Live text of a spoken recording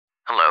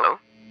Hello?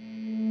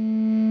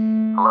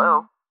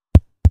 Hello?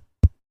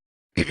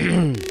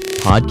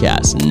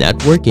 Podcast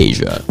Network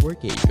Asia.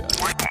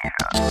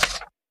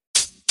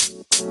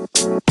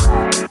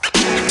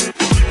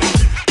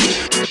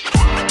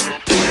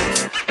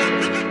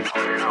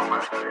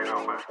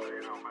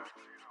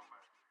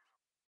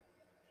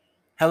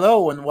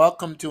 Hello and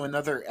welcome to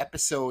another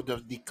episode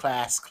of the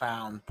Class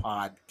Clown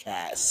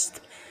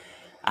Podcast.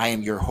 I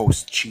am your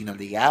host, Chino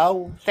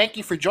Liao. Thank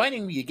you for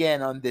joining me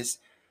again on this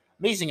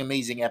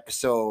amazing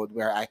episode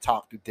where I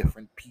talk to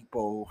different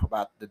people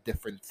about the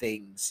different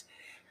things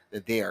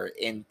that they are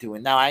into.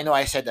 And now I know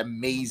I said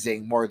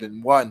amazing more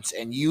than once,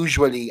 and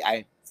usually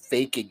I'm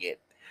faking it.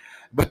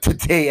 But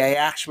today I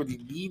actually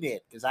mean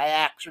it because I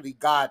actually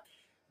got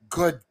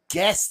good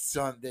guests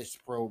on this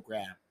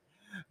program.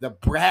 The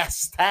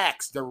brass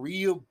tacks, the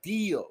real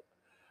deal.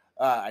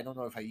 I don't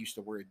know if I used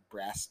the word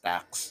brass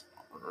tacks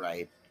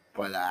right,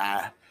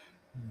 but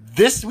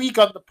this week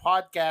on the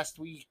podcast,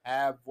 we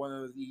have one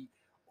of the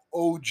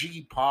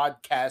OG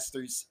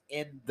podcasters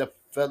in the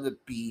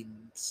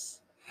Philippines.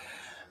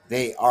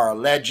 They are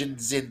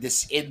legends in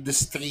this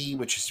industry,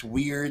 which is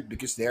weird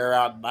because they're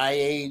around my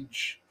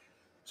age.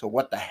 So,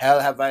 what the hell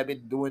have I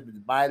been doing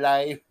with my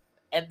life?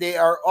 And they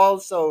are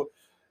also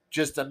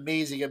just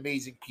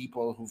amazing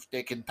people who've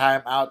taken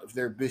time out of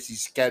their busy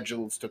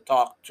schedules to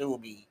talk to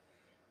me.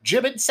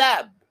 Jim and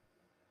Saab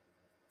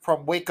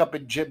from Wake Up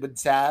and Jim and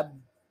Saab,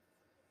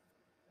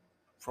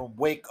 from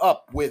Wake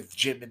Up with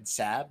Jim and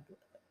Saab,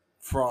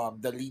 from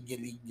the Linya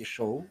Linya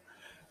Show,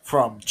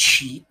 from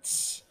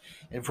Cheats,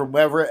 and from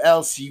wherever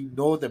else you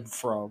know them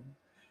from,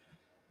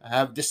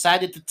 have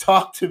decided to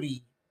talk to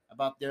me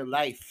about their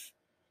life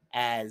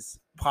as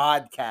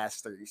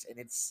podcasters. And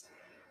it's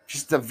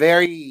just a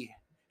very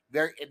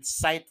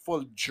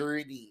insightful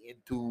journey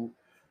into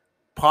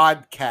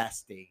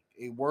podcasting,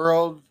 a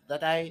world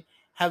that I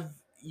have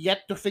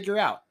yet to figure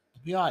out,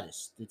 to be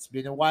honest. It's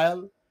been a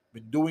while.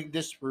 Been doing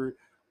this for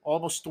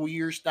almost 2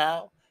 years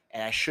now,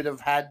 and I should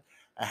have had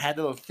a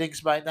handle of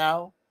things by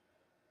now,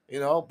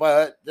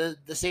 but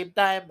the same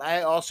time,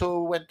 I also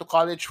went to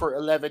college for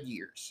 11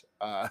 years.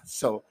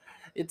 So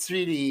it's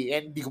really,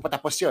 and di ko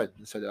patapos yun.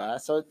 So,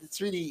 diba? So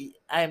it's really,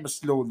 I'm a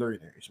slow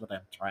learner, is what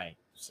I'm trying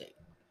to say.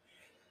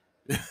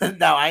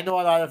 Now, I know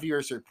a lot of you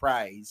are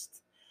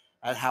surprised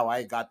at how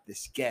I got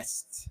this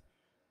guest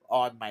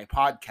on my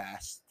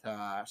podcast.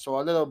 So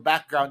a little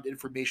background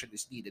information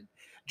is needed.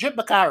 Jim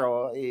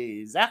Bacaro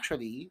is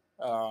actually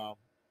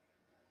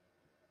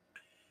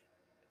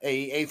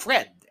a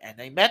friend,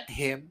 and I met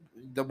him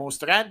in the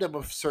most random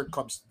of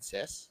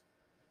circumstances.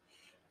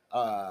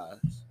 Uh,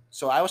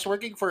 so I was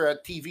working for a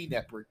TV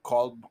network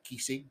called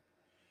Kising.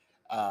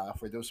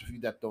 For those of you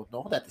that don't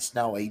know, that is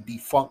now a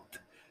defunct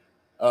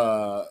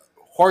uh,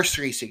 horse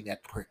racing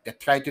network that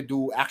tried to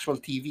do actual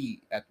TV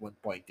at one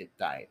point in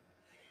time.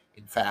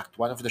 In fact,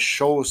 one of the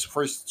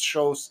first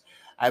shows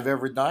I've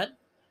ever done,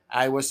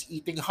 I was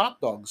eating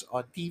hot dogs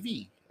on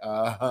TV.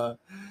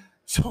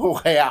 So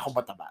kaya ako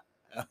mataba.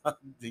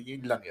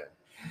 Yun lang yun.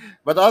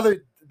 But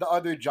the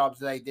other jobs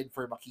that I did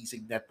for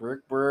Makisig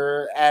Network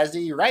were as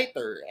a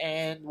writer,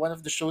 and one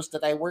of the shows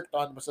that I worked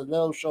on was a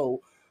little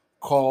show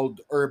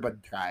called Urban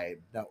Tribe.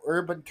 Now,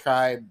 Urban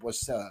Tribe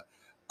was a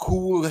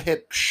cool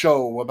hip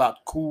show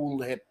about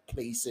cool hip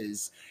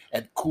places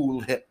and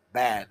cool hip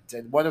bands.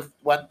 And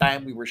one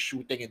time we were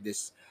shooting in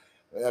this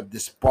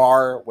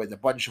bar with a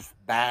bunch of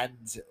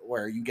bands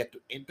where you get to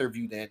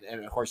interview them,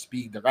 and of course,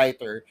 being the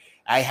writer,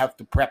 I have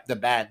to prep the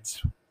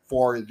bands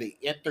for the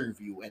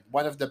interview. And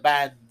one of the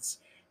bands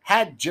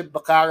had Jim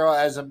Bacaro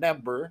as a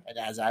member, and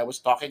as I was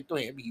talking to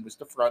him, he was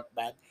the front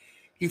man.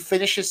 He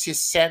finishes his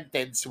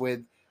sentence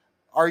with,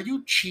 "Are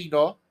you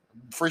Chino?"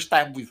 First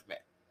time we've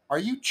met. "Are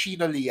you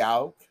Chino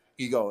Liao?"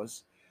 He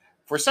goes.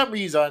 For some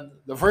reason,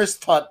 the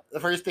first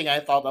thing I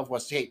thought of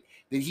was, "Hey,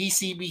 did he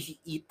see me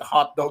eat the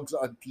hot dogs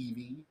on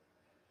TV?"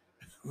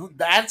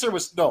 The answer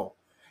was no.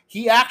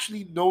 He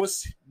actually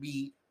knows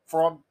me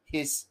from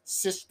his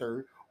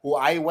sister, who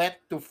I went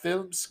to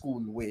film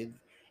school with,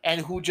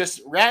 and who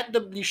just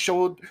randomly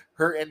showed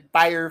her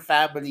entire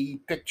family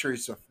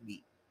pictures of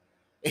me.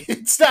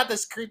 It's not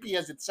as creepy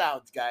as it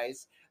sounds,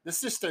 guys. The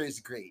sister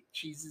is great.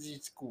 She's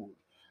cool.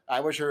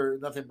 I wish her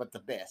nothing but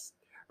the best,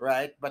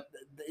 right? But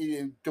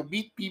to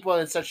meet people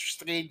in such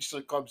strange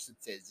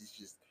circumstances is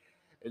just,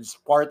 it's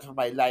part of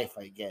my life,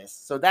 I guess.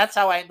 So that's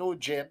how I know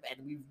Jim,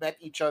 and we've met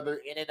each other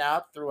in and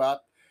out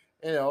throughout,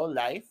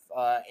 life,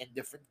 in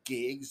different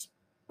gigs,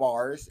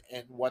 bars,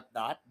 and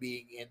whatnot.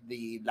 Being in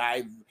the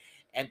live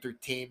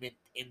entertainment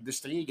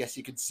industry, I guess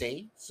you could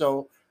say.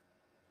 So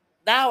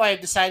now I've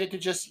decided to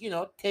just,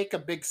 take a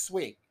big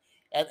swing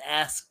and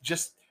ask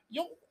just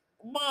yung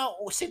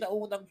mga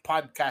sinaunang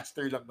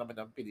podcaster lang naman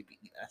ng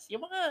Pilipinas.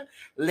 Yung mga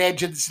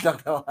legends lang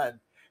naman.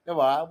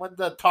 Diba? One of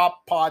the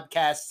top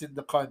podcasts in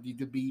the country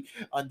to be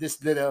on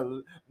this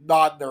little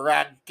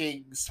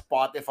non-ranking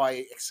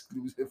Spotify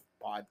exclusive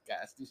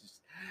podcast. This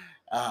is,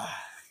 ah,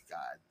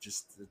 God,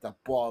 just the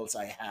balls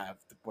I have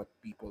to put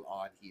people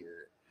on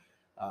here.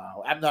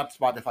 I'm not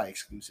Spotify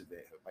exclusive,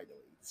 by the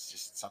way. It's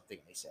just something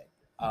I said.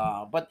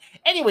 But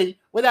anyway,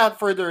 without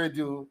further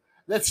ado,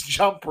 let's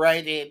jump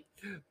right in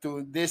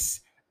to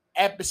this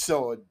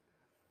episode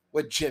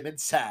with Jim and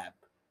Saab.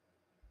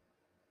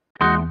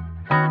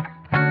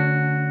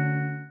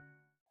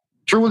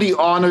 Truly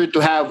honored to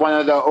have one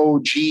of the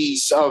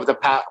OGs of the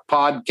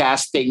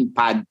podcasting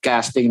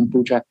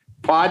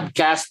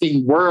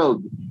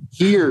world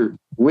here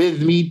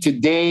with me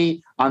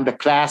today on the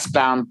Class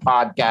Clown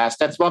podcast.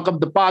 Let's welcome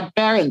the pod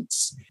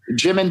parents,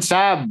 Jim and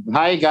Saab.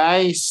 Hi,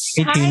 guys.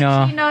 Hey, Hi,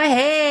 Tino. Gino.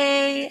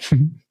 Hey.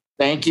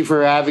 Thank you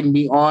for having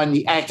me on.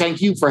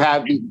 Thank you for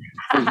having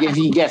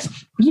me. Yes,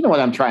 you know what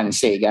I'm trying to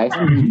say, guys.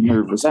 I'm really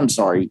nervous. I'm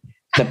sorry.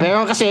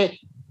 Pero kasi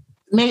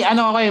may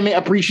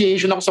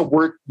appreciation ako sa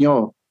work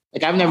nyo.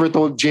 Like, I've never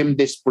told Jim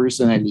this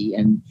personally,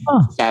 and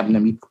Saab na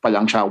meet ko pa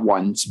lang siya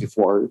once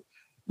before.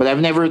 But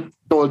I've never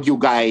told you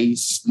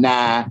guys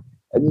na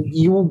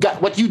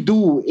what you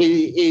do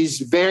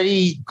is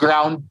very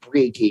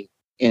groundbreaking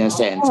in a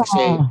sense.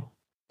 Kasi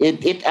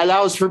it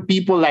allows for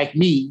people like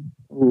me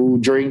who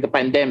during the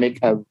pandemic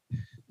have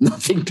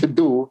nothing to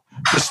do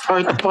to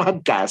start a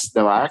podcast,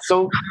 diba?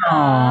 So,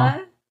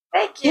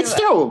 Thank you.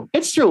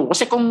 It's true.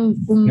 Kasi kung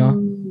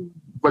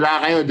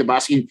wala kayo,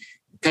 diba?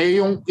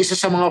 Kayo yung isa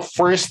sa mga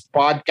first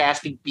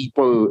podcasting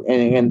people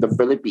in the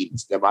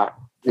Philippines, diba?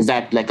 Is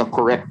that like a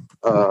correct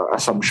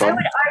assumption? I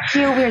would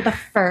argue we're the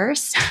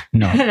first.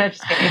 No. No,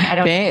 just kidding. I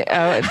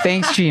don't.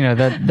 Thanks, Chino.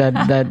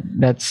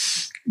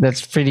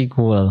 That's pretty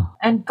cool.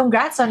 And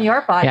congrats on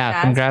your podcast.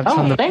 Yeah, congrats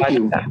on the thank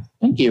you. podcast.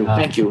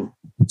 Thank you.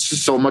 It's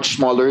so much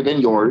smaller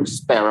than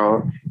yours,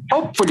 pero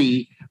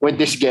hopefully with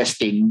this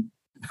guesting,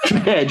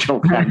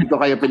 joke lang. Ito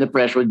kayo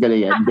pinapressure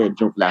galayan.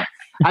 Joke lang.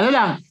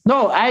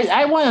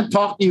 I want to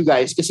talk to you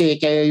guys kasi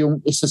kayo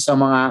yung isa sa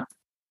mga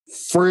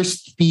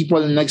first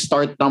people na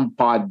nag-start ng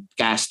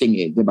podcasting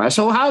diba?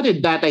 So how did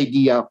that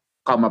idea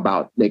come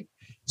about? Like,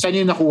 saan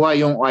yung nakuha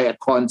yung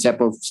concept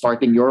of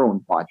starting your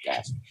own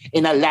podcast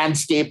in a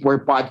landscape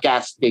where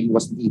podcasting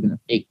wasn't even a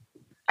thing?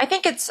 I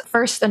think it's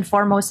first and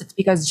foremost, it's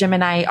because Jim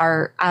and I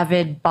are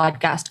avid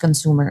podcast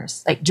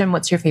consumers. Like, Jim,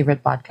 what's your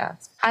favorite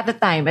podcast? At the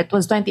time, it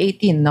was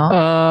 2018, no?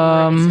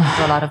 Listened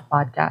to a lot of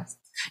podcasts.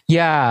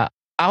 Yeah.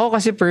 Ako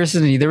kasi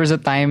personally, there was a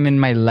time in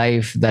my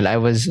life that I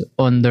was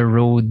on the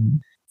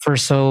road for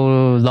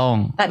so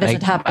long. That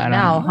doesn't happen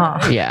now, huh?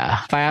 Yeah.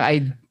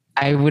 Parang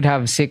I would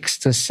have 6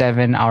 to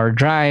 7 hour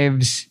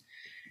drives.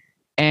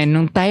 And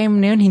nung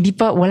time na yun,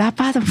 wala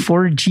pa itong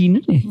 4G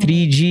nun eh.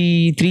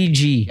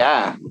 3G.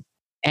 Yeah.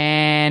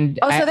 And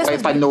so this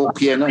was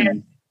Nokia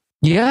nun.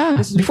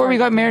 Yeah, before we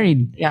got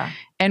married. Yeah.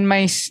 And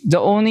the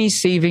only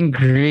saving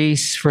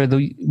grace for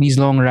these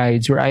long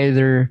rides were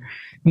either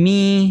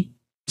me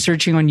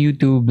searching on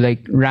YouTube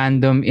like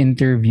random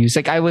interviews.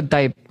 Like I would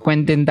type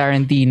Quentin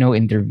Tarantino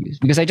interviews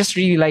because I just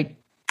really like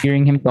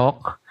hearing him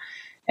talk.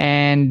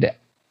 And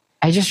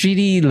I just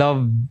really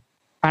love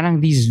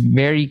parang these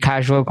very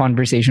casual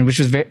conversations, which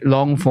was very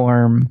long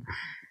form.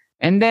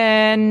 And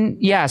then,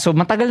 yeah, so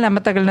matagal na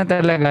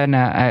talaga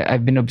na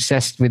I've been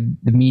obsessed with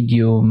the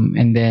medium.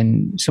 And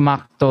then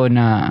sumakto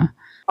na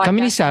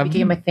kami ni Saab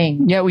became a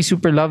thing. Yeah, we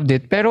super loved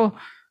it. Pero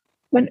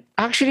when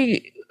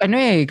kami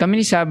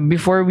ni Saab,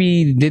 before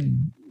we did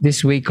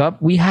this Wake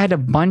Up, we had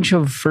a bunch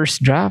of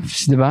first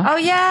drafts, di ba? Oh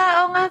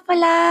yeah, nga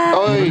pala.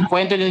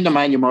 Kwento nyo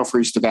naman yung mga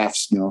first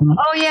drafts nyo.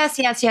 Oh yes.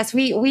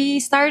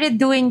 We started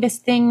doing this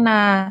thing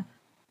na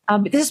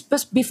this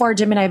was before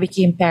Jim and I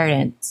became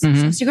parents.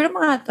 Mm-hmm. So, siguro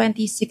mga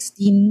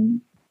 2016,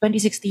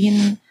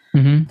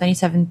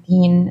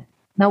 2017.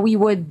 Now we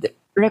would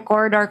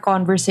record our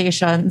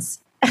conversations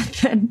and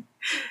then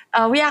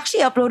we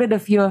actually uploaded a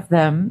few of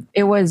them.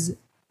 It was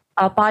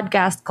a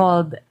podcast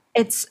called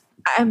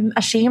I'm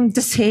ashamed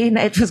to say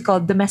it was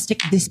called Domestic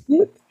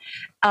Dispute.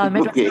 It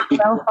was not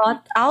well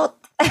thought out.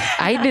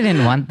 I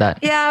didn't want that.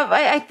 Yeah,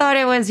 I thought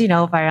it was,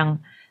 parang,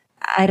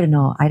 I don't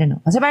know.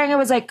 Kasi parang it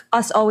was like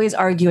us always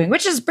arguing,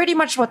 which is pretty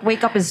much what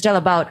Wake Up is still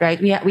about, right?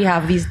 We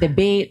have these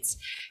debates.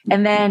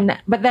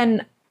 But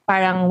then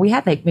parang we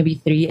had like maybe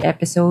 3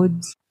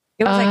 episodes.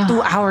 It was like 2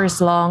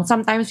 hours long.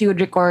 Sometimes we would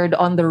record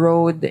on the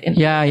road.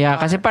 Yeah.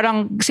 Kasi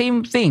parang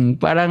same thing.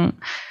 Parang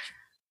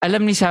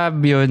alam ni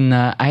Saab yun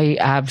na I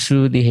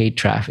absolutely hate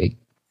traffic.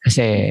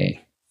 Kasi,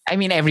 I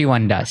mean,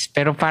 everyone does.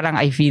 Pero parang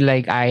I feel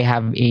like I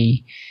have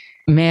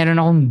meron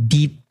akong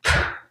deep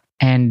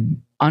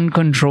and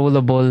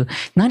uncontrollable,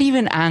 not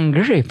even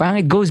anger Parang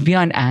it goes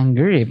beyond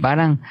anger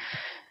Parang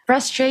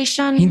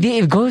frustration. Hindi,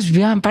 it goes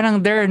beyond.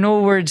 Parang there are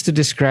no words to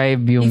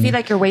describe yung... You feel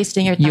like you're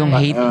wasting your time. Yung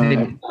hate.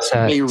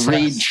 May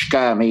rage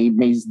ka. May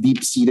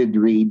deep-seated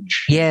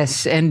rage.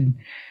 Yes. And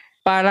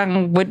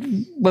parang what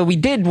we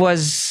did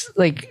was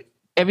like,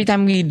 every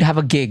time we'd have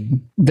a gig,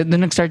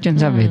 doon nag-start yun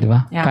sabi, di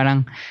ba? Yeah.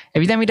 Parang,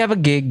 every time we'd have a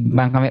gig,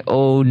 parang kami,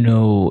 oh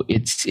no,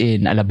 it's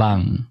in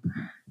Alabang.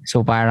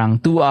 So parang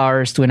 2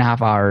 hours,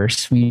 2.5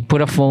 hours, we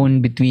put a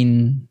phone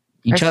between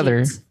each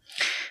other.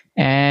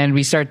 And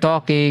we start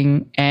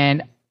talking.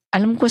 And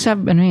alam ko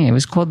it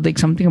was called like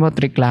something about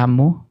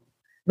reklamo.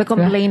 The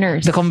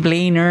complainers. The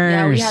complainers.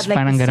 Yeah, we had like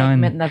parang the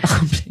ganon. segment na the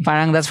complainers.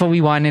 Parang that's what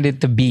we wanted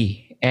it to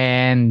be.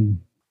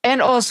 And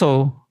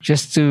also,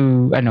 just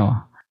to,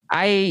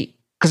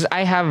 because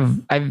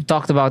I've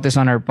talked about this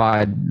on our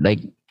pod, like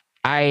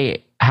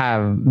I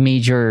have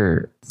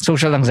major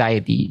social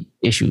anxiety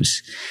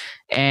issues.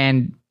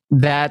 And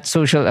that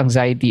social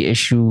anxiety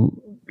issue,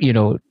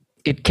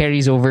 it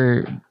carries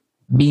over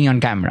being on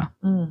camera.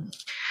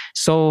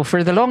 So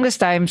for the longest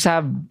time,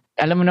 Sab,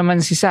 alam mo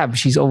naman si Sab,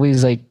 she's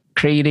always like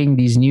creating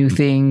these new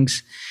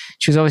things.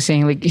 She was always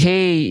saying like,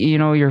 hey,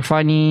 you're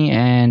funny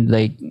and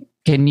like,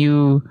 can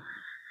you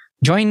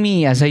join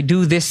me as I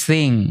do this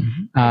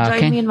thing?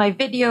 Join me in my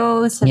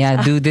videos.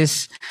 Yeah, do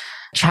this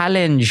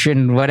challenge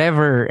and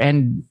whatever.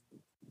 And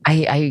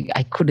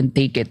I couldn't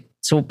take it.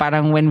 So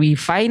parang when we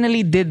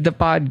finally did the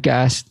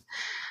podcast,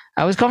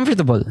 I was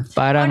comfortable.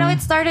 Parang, no,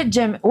 it started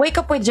Wake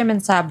Up with Jim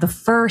and Saab. The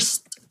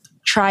first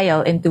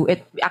trial into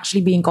it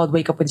actually being called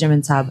Wake Up with Jim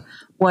and Saab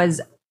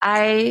was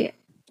I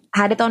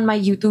had it on my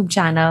YouTube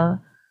channel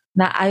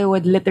na I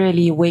would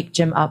literally wake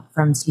Jim up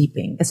from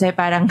sleeping. Kasi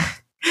parang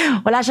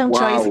wala siyang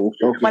choice.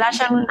 Okay.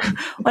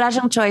 Wala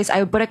siyang choice. I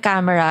would put a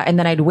camera and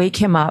then I'd wake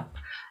him up.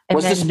 And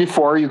was this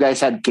before you guys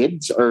had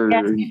kids? Or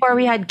yes, before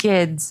we had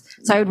kids.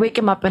 So I would wake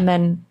him up and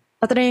then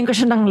tatanungin ko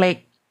siya ng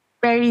like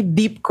very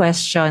deep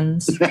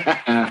questions.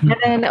 And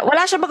then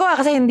wala siya magawa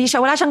kasi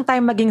wala siyang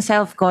time maging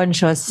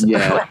self-conscious.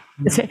 Yeah.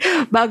 Kasi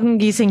bagong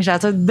gising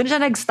siya. So dun siya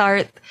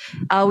nag-start.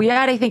 We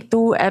had I think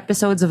 2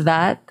 episodes of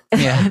that.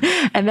 Yeah.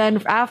 And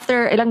then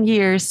after ilang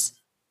years,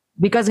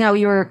 because nga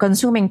we were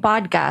consuming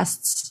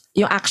podcasts,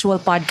 yung actual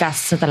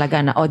podcasts na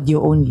talaga na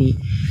audio only,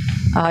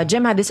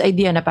 Jim had this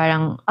idea na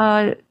parang,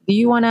 do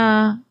you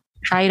wanna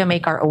try to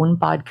make our own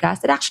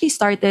podcast? It actually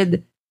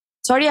started,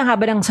 sorry ang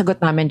haba ng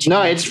sagot namin, Jim.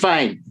 No, it's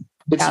fine.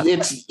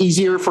 It's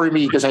easier for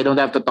me because I don't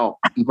have to talk.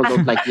 People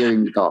don't like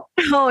hearing me talk.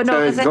 No,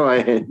 So go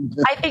ahead.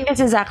 I think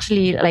this is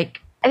actually like,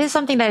 it is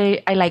something that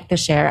I like to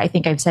share. I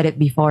think I've said it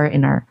before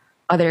in our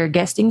other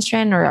guesting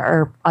trend or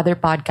our other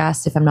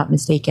podcasts, if I'm not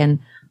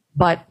mistaken.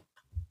 But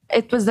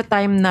it was the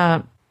time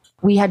na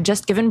we had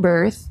just given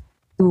birth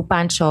to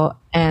Pancho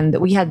and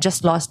we had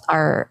just lost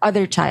our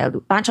other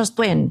child, Pancho's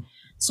twin.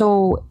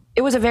 So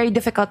it was a very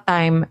difficult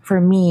time for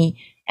me.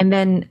 And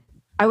then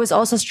I was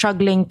also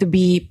struggling to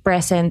be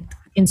present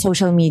in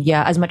social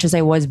media as much as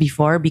I was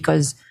before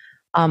because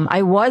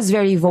I was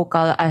very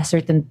vocal at a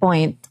certain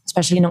point,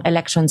 especially in the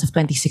elections of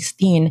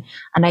 2016.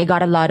 And I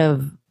got a lot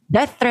of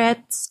death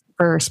threats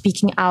for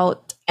speaking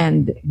out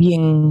and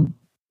being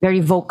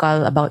very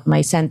vocal about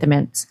my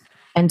sentiments.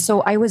 And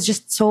so I was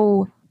just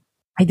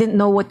I didn't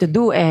know what to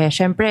do.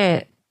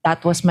 Syempre,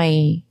 that was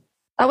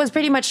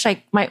pretty much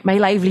like my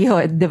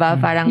livelihood, di ba?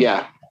 Parang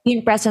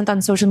being present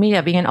on social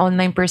media, being an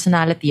online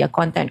personality, a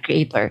content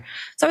creator.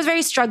 So I was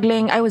very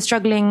struggling. I was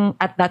struggling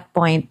at that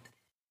point.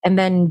 And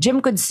then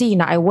Jim could see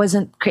that I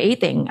wasn't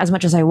creating as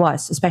much as I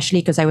was,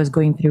 especially because I was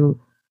going through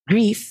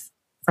grief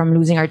from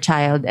losing our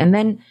child. And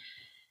then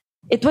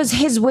it was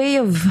his way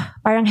of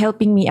parang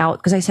helping me out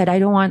because I said, I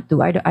don't want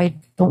to. I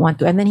don't want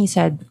to. And then he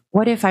said,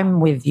 what if I'm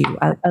with you?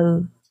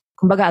 I'll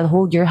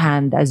hold your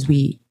hand as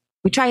we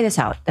try this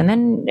out. And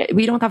then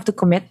we don't have to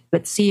commit,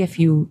 but see if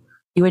you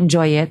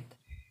enjoy it.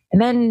 And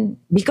then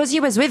because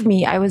he was with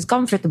me, I was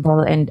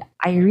comfortable and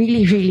I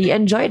really, really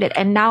enjoyed it.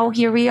 And now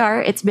here we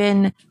are. It's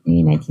been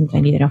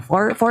 1920,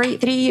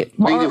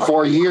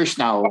 4 years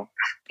now.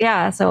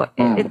 Yeah, so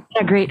it's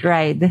a great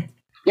ride.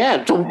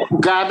 Yeah, so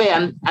grabe,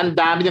 ang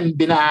dami ng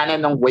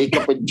dinaanan ng Wake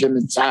Up with Jim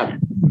and Saab.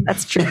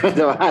 That's true.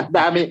 So, ang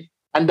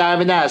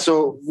dami na.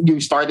 So you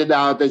started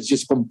out as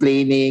just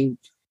complaining.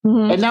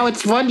 Mm-hmm. And now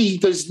it's funny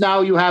because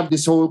now you have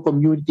this whole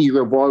community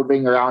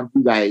revolving around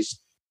you guys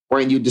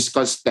wherein you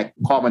discuss like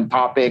common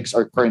topics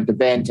or current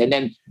events and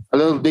then a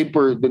little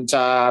deeper dun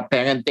sa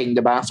parenting,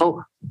 diba?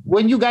 So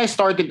when you guys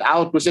started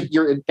out, was it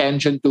your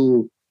intention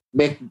to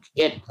make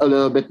it a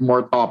little bit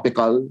more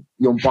topical,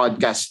 yung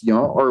podcast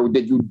nyo? Or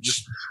did you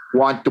just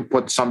want to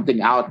put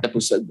something out that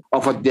was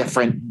of a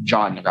different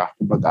genre?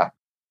 Diba?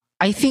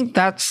 I think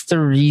that's the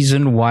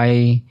reason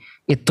why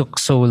it took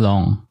so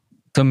long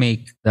to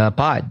make the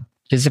pod.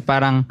 Kasi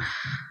parang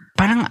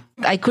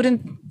I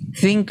couldn't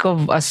think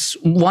of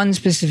one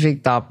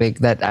specific topic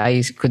that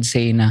I could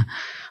say na,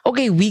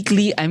 okay,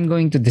 weekly, I'm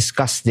going to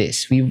discuss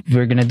this.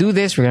 We're going to do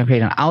this. We're going to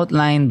create an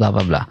outline, blah,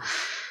 blah, blah.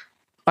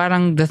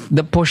 Parang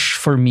the push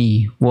for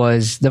me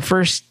was the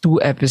first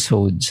 2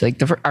 episodes.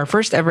 Like our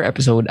first ever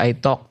episode, I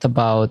talked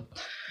about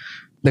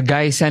the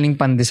guy selling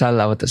pandesal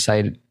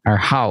outside our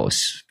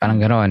house. Parang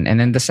ganon. And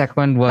then the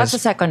second was... That's the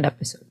second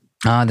episode.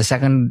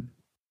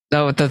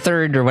 The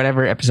third or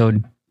whatever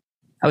episode,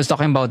 I was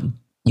talking about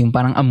yung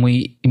parang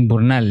amoy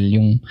imburnal,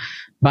 yung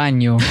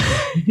banyo.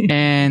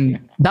 And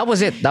that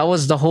was it. That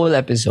was the whole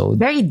episode.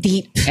 Very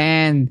deep.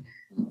 And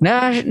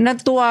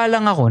natuwa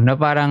lang ako na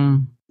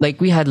parang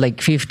like we had like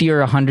 50 or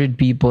 100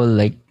 people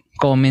like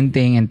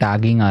commenting and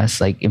tagging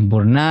us like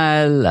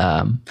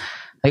imburnal,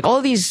 like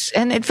all these,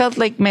 and it felt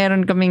like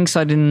meron kaming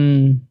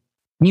sudden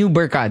new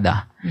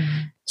barkada.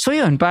 So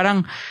yun,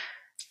 parang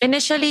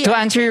initially, to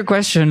answer your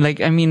question, like,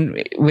 I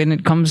mean, when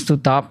it comes to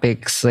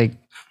topics, like,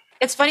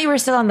 it's funny we're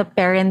still on the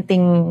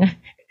parenting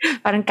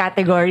parang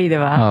category, di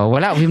ba? Oh,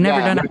 wala. We've never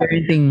Yeah. done a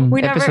parenting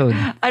We never, episode.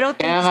 I don't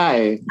think Kaya nga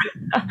eh.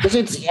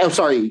 Kasi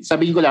sorry,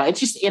 sabihin ko lang,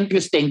 it's just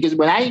interesting because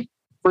when I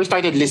first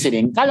started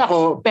listening, kala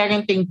ko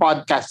parenting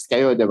podcast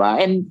kayo, di ba?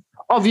 And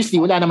obviously,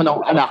 wala naman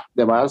akong anak,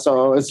 di ba?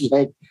 So it's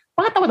like,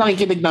 bakit ako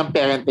nakikinig ng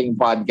parenting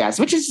podcast?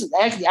 Which is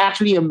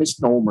actually a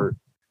misnomer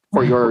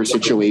for your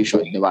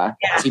situation, di ba?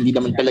 Kasi hindi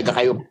naman talaga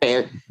kayo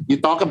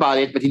you talk about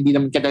it, but hindi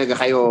naman talaga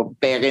kayo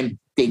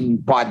parenting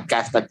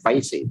podcast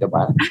advice, eh, di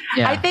ba?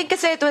 Yeah. I think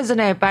kasi it was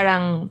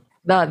parang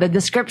the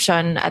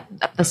description at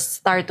the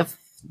start of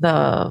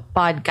the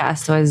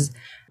podcast was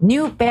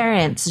new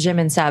parents, Jim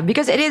and Saab,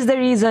 because it is the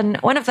reason,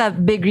 one of the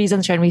big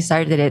reasons when we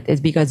started it is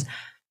because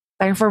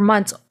for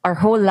months our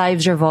whole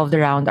lives revolved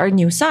around our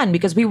new son,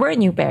 because we were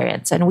new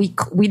parents and we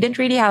didn't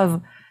really have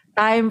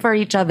time for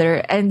each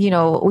other. And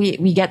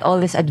we get all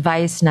this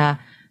advice na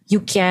you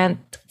can't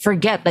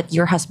forget that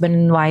you're husband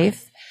and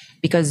wife,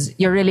 because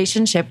your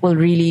relationship will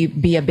really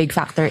be a big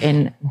factor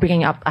in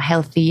bringing up a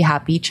healthy,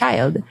 happy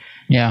child.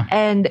 Yeah.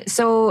 And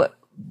so,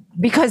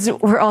 because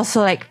we're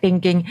also like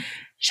thinking,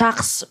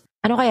 shucks,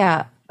 ano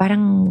kaya,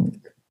 parang,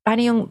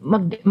 paano yung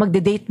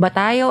magde-date ba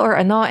tayo or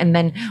ano? And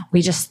then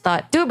we just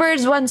thought, 2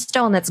 birds, 1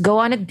 stone, let's go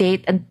on a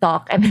date and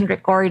talk and then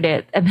record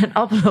it and then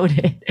upload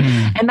it.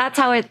 And that's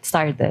how it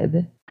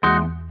started.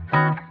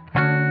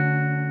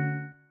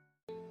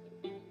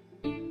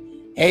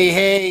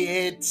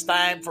 Hey, it's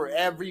time for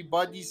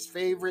everybody's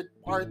favorite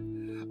part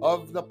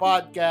of the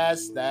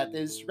podcast. That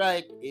is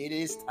right. It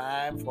is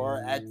time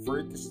for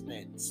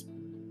advertisements.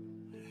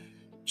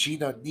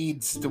 Chino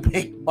needs to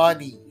make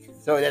money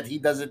so that he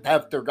doesn't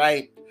have to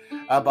write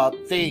about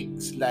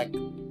things like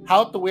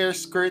how to wear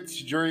skirts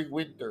during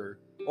winter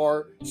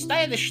or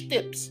stylish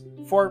tips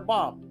for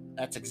mom.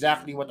 That's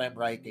exactly what I'm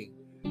writing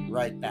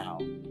right now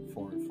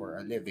for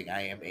a living.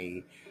 I am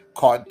a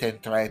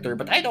content writer,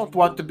 but I don't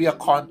want to be a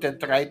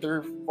content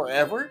writer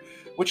forever,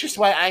 which is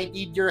why I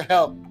need your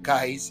help,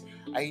 guys.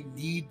 I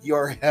need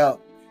your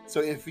help.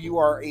 So if you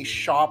are a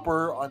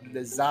shopper on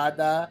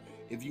Lazada,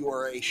 if you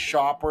are a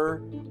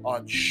shopper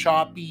on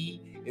Shopee,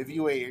 if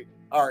you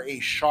are a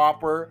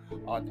shopper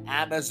on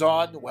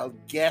Amazon, well,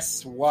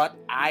 guess what?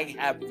 I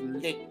have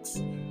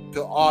links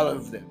to all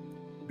of them.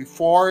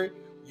 Before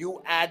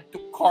you add to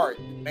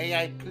cart, may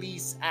I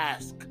please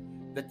ask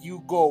that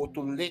you go to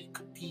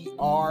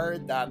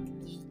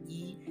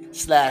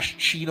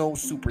linktr.ee/Chino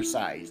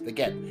Supersized.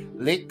 Again,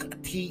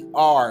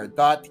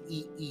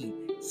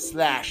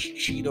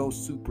 linktr.ee/Chino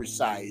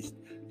Supersized.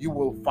 You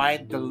will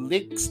find the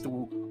links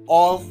to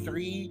all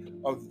 3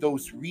 of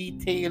those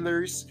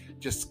retailers.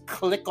 Just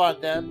click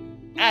on them,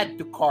 add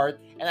to cart,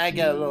 and I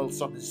get a little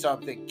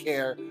something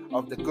care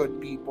of the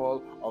good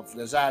people of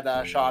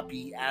Lazada,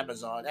 Shopee,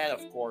 Amazon, and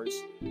of course,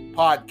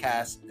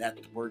 Podcast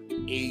Network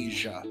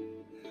Asia.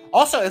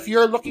 Also, if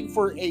you're looking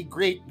for a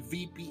great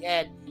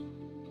VPN,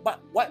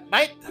 but what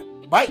might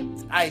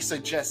I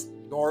suggest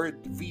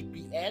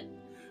NordVPN?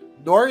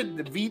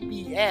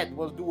 NordVPN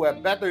will do a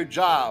better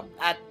job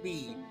at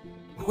me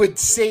with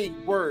saying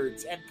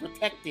words and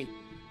protecting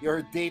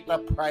your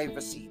data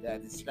privacy.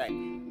 That is right.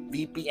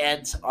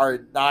 VPNs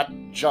are not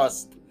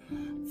just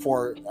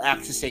for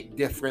accessing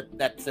different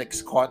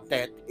Netflix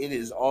content. It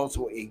is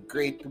also a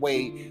great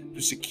way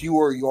to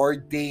secure your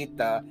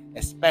data,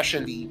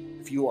 especially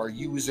if you are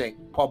using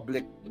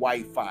public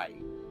Wi-Fi.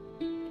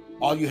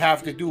 All you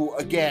have to do,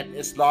 again,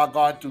 is log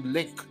on to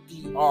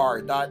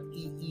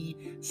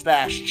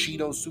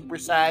linktr.ee/Chino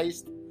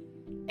Supersized,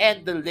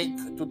 and the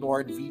link to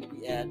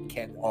NordVPN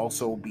can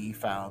also be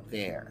found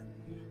there.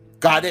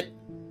 Got it?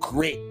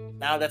 Great.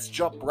 Now let's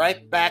jump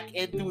right back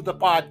into the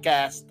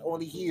podcast,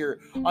 only here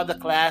on the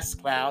Class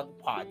Clown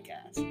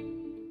Podcast.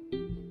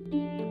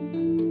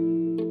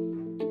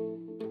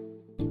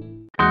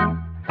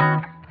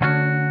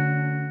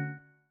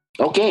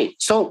 Okay,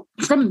 so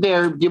from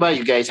there, di ba,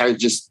 you guys are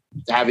just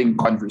having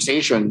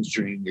conversations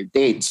during your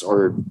dates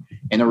or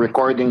in a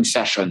recording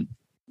session.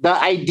 The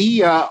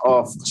idea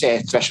of,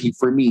 especially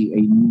for me,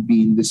 a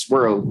newbie in this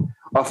world,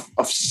 of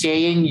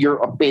saying your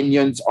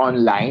opinions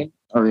online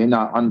or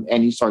on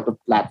any sort of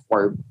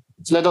platform,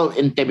 it's a little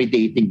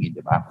intimidating,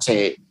 di ba?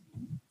 Kasi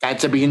kahit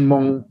sabihin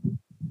mong,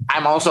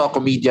 I'm also a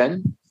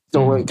comedian,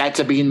 so kahit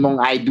sabihin mong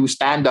I do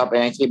stand-up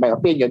and I say my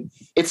opinion,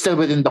 it's still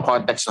within the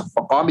context of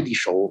a comedy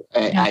show,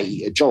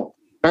 i.e. a joke.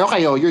 Pero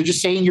kayo, you're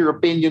just saying your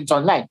opinions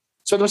online.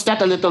 So was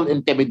that a little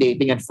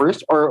intimidating at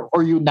first, or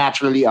you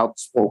naturally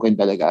outspoken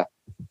talaga?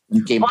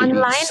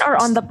 Online or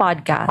on the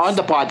podcast? On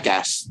the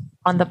podcast.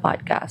 On the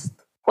podcast.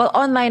 Well,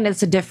 online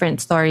is a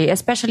different story,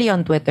 especially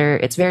on Twitter.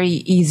 It's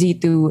very easy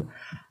to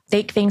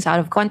take things out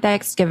of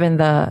context given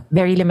the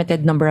very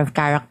limited number of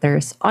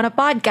characters. On a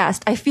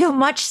podcast, I feel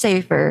much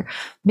safer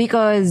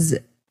because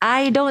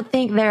I don't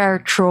think there are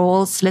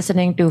trolls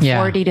listening to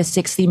 40 to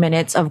 60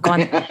 minutes of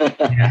content.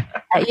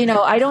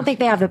 I don't think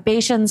they have the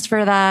patience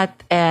for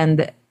that.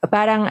 And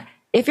parang,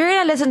 if you're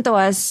going to listen to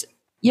us,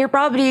 you're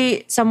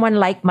probably someone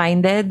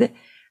like-minded.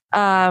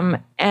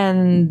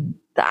 And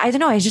I don't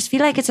know, I just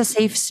feel like it's a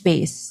safe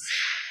space.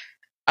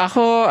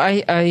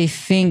 I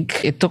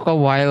think it took a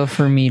while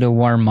for me to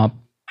warm up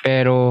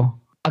Pero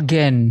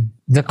again,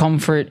 the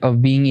comfort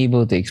of being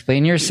able to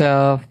explain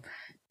yourself.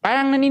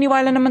 Parang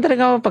naniniwala naman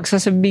talaga ako pag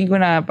sasabihin ko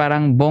na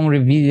parang Bong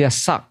Revilla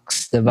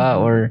sucks, diba?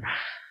 Or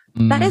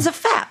That is a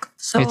fact.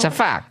 So it's a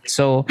fact.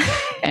 So,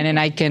 and then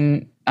I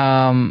can,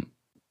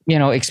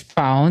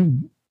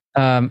 expound.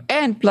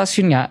 And plus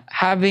yun nga,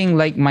 having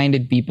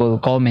like-minded people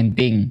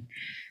commenting.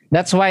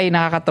 That's why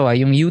nakakatawa,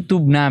 yung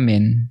YouTube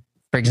namin,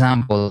 for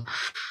example,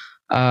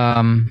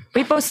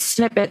 we post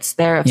snippets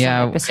there of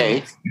some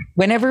episodes.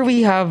 whenever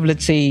we have,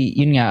 let's say,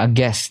 yun nga, a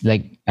guest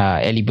like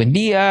Ellie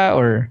Buendia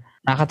or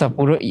nakakatawa,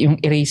 puro yung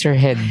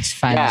Eraserheads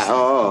fans. Yeah,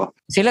 oo.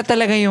 Sila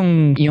talaga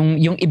yung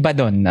iba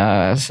doon,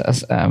 a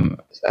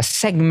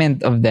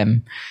segment of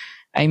them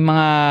ay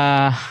mga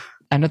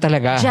ano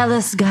talaga,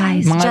 Jealous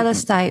guys,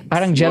 jealous type.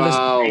 parang jealous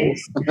Wow.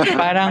 guys.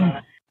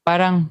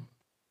 parang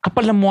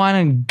kapal na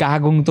mukha ng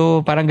gagong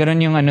to, parang gano'n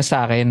yung ano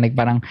sa akin, like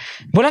parang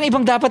walang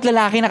ibang dapat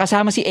lalaki na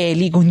kasama si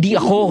Ellie kung hindi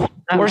ako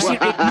or si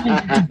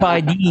Raymond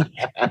Buddy.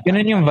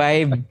 Gano'n yung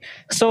vibe.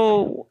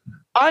 So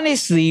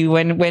honestly,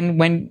 when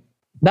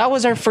that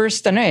was our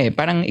first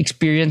parang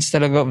experience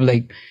talaga of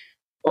like,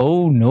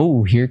 oh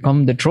no, here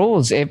come the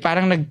trolls.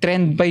 Parang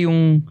nag-trend pa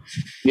yung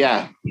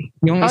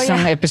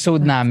isang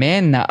episode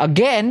namin na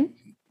again,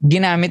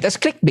 ginamit as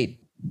clickbait.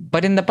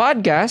 But in the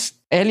podcast,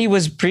 Ellie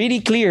was pretty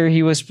clear.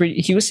 He was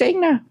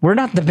saying na we're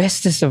not the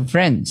bestest of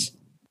friends.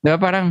 Diba?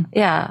 Parang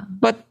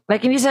but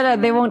like he said,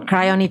 they won't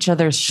cry on each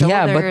other's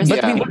shoulders.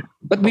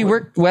 but we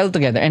worked well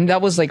together, and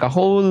that was like a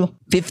whole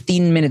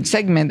 15-minute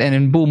segment, and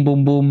then boom,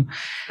 boom, boom.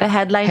 The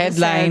headline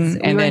says,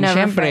 and then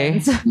syempre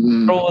friends.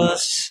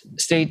 trolls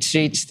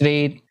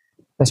straight.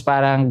 Tapos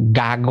parang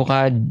gago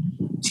ka.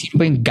 Sino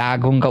ba yung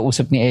gagong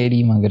kausap ni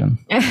Ellie? Mga ganun.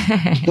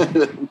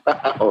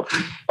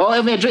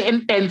 Medyo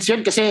intense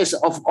yun kasi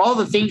of all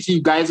the things you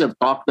guys have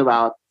talked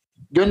about,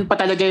 yun pa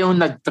talaga yung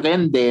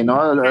nag-trend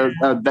no?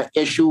 The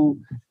issue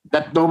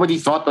that nobody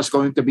thought was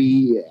going to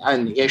be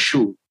an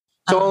issue.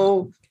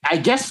 So, I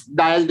guess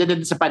dahil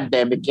din sa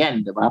pandemic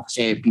yan, diba?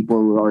 Kasi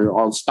people are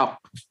all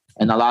stuck.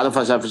 And a lot of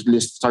us have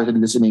started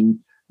listening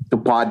to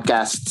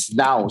podcasts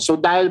now. So,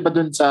 dahil ba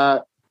dun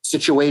sa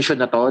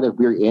situation na to that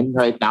we're in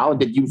right now,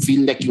 did you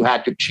feel like you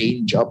had to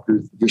change up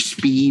your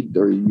speed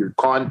or your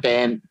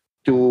content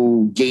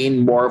to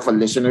gain more of a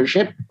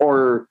listenership,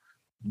 or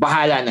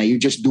bahala na, you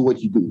just do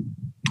what you do?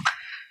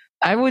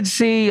 I would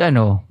say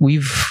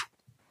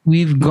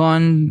we've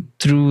gone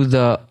through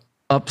the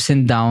ups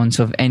and downs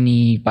of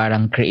any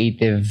parang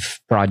creative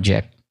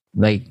project.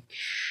 Like,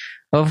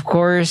 of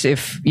course,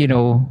 if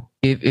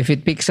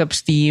it picks up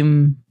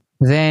steam,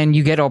 then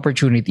you get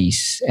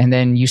opportunities, and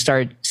then you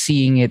start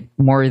seeing it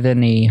more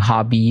than a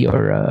hobby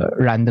or a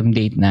random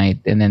date night,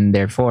 and then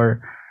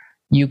therefore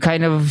you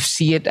kind of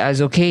see it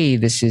as, okay,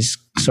 this is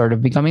sort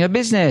of becoming a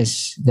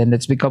business. Then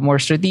let's become more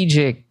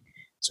strategic.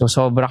 So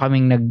sobra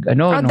kaming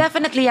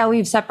definitely,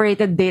 we've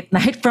separated date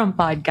night from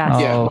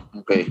podcast.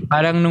 Okay.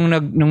 Parang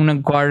nung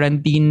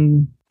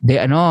nag-quarantine,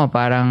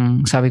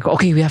 parang sabi ko,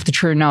 okay, we have to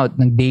churn out.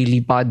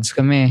 Nag-daily pods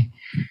kami.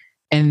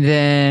 And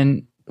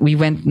then we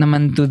went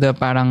naman to the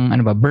parang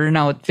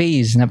burnout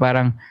phase na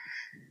parang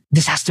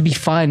this has to be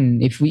fun.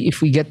 If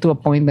we get to a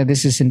point that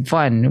this isn't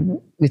fun,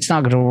 it's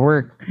not gonna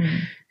work.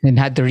 And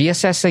had to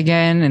reassess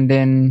again, and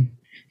then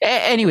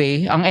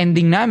anyway, ang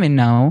ending namin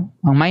now,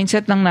 ang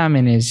mindset lang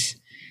namin is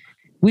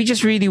we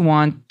just really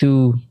want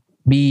to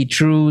be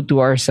true to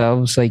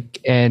ourselves,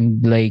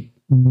 and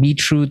be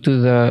true to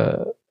the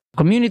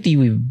community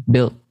we've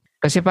built.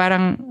 Kasi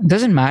parang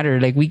doesn't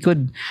matter, like we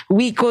could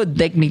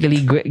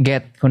technically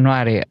get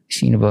kunwari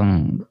sino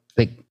bang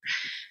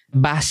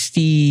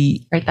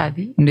Basti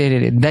Artadi?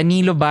 Hindi.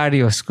 Danilo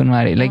Barrios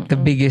kunwari, like the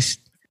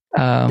biggest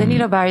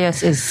Danilo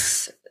Barrios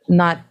is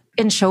not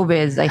in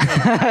showbiz, I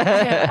think.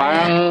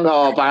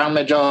 parang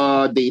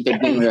medyo dated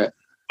din.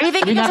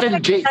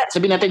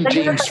 Sabi natin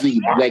James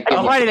Reid. Like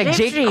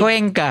Jake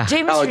Cuenca.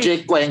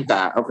 Jake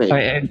Cuenca.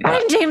 Okay.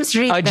 James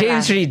Reid.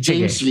 James Reid.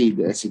 James Reid.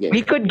 Sige.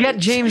 We could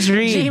get James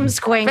Reid. James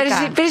Cuenca.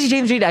 Pero si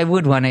James Reid, I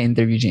would want to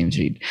interview James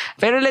Reid.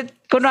 Pero let's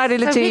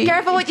say... Be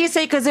careful what you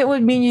say, because it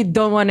would mean you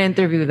don't want to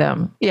interview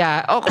them.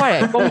 Yeah.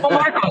 Correct.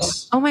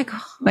 Marcos. Oh my God.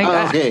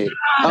 Okay.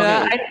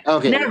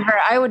 Never.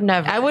 I would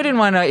never. I wouldn't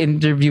want to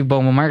interview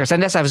Bongbong Marcos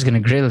unless I was going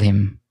to grill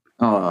him.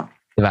 Oh.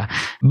 Diba?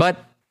 But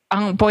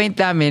ang point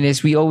namin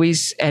is we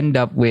always end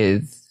up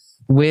with,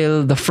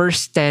 will the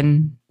first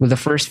 10, will the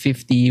first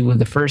 50, will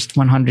the first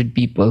 100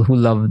 people who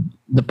love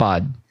the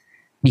pod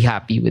be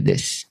happy with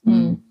this?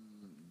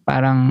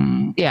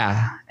 Parang,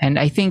 yeah. And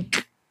I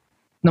think,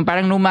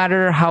 parang no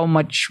matter how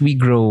much we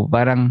grow,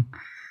 parang,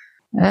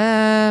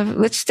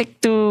 let's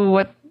stick to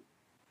what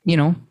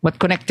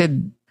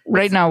connected.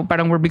 Right now,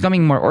 parang we're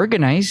becoming more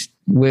organized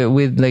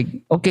with like,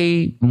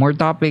 okay, more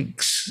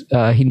topics,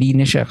 hindi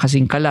na siya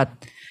kasing kalat.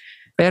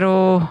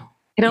 Pero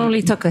it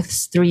only took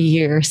us 3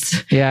 years.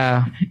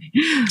 Yeah.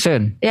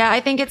 Soon. Yeah, I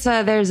think it's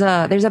there's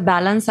a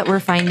balance that we're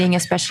finding,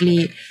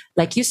 especially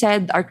like you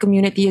said, our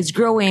community is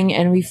growing,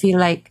 and we feel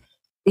like,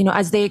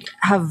 as they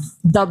have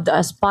dubbed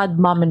us pod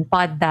mom and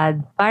pod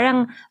dad,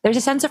 parang there's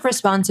a sense of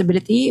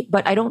responsibility,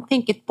 but I don't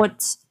think it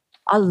puts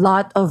a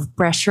lot of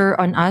pressure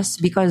on us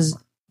because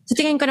sa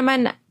tingin ko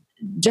naman,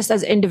 just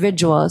as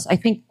individuals, I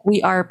think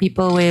we are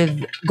people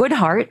with good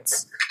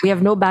hearts. We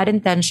have no bad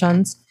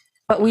intentions,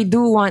 but we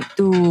do want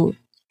to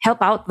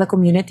help out the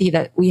community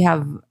that we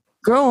have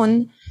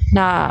grown.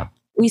 Na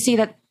we see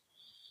that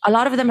a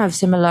lot of them have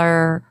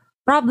similar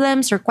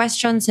problems or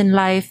questions in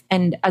life,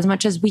 and as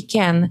much as we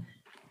can,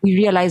 we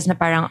realize na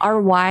parang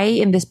our why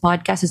in this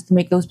podcast is to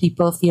make those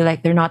people feel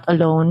like they're not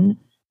alone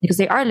because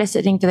they are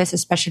listening to this,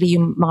 especially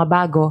yung mga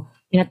bago,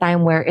 in a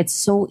time where it's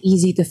so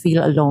easy to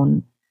feel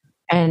alone.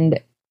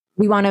 And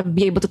we want to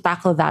be able to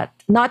tackle that.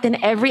 Not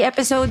in every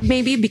episode,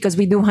 maybe, because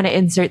we do want to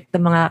insert the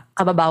mga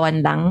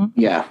kababawan lang.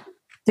 Yeah.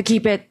 To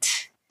keep it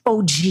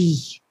OG.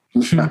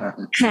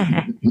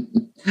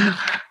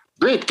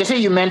 Great, kasi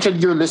you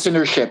mentioned your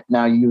listenership.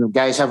 Now you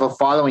guys have a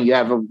following. You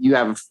have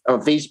a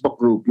Facebook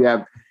group. You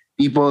have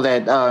people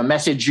that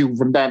message you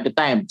from time to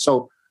time.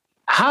 So,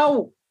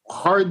 how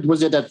hard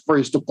was it at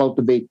first to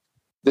cultivate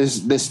this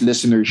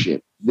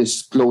listenership,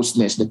 this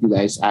closeness that you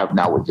guys have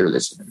now with your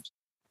listeners?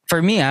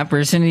 For me,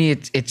 personally,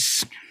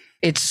 it's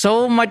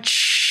so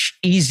much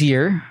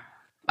easier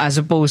as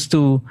opposed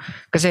to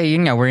kasi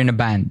yun nga, we're in a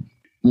band.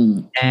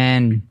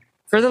 And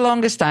for the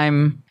longest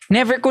time,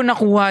 never ko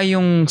nakuha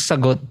yung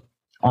sagot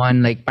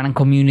on like parang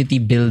community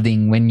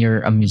building when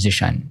you're a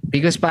musician.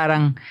 Because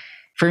parang,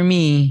 for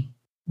me,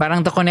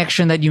 parang the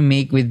connection that you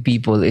make with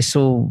people is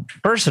so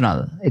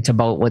personal. It's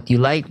about what you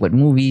like, what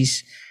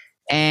movies.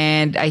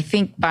 And I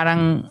think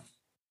parang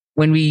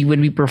when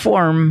we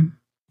perform,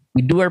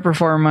 we do our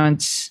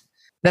performance,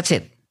 that's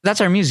it.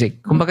 That's our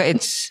music. Kumbaga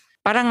it's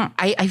parang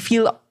I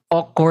feel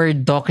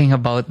awkward talking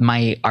about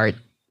my art.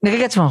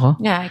 Nagigets mo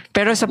ako? Yeah.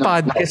 Pero sa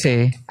pod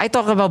kasi, I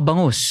talk about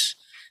bangus.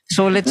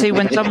 So let's say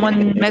when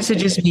someone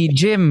messages me,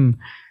 Jim,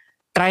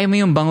 try mo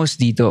yung bangus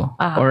dito.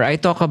 Or I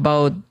talk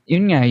about,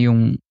 yun nga,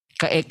 yung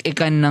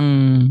kaek-ekan ng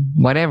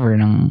whatever,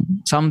 ng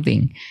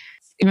something.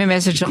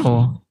 I-message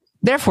ako.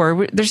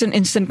 Therefore, there's an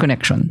instant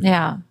connection.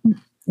 Yeah.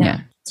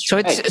 So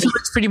it's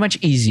pretty much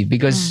easy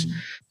because,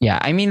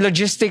 I mean,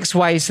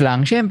 logistics-wise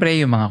lang, syempre,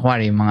 yung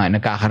mga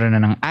nagkakaroon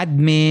na ng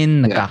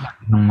admin,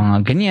 nagkakaroon ng mga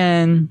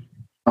ganyan.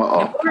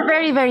 Yeah, we're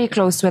very, very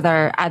close with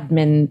our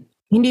admin.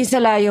 Hindi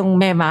sila yung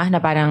mema na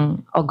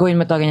parang, gawin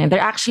mo to, ganyan. They're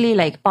actually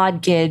like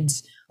pod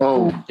kids.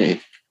 Oh, okay.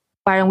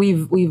 Parang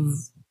we've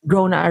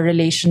grown our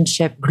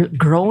relationship.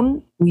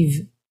 Grown?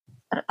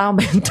 Tama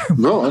ba yung term?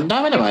 Bro, ang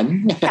dami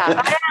naman.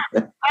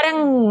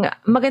 Parang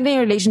maganda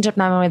yung relationship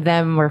namin with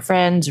them. We're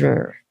friends.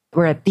 We're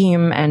a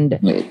team. And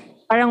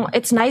parang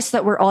it's nice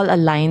that we're all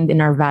aligned in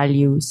our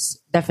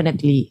values.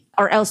 Definitely.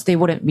 Or else they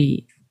wouldn't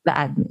be the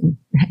admin.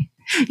 Right?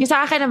 Yung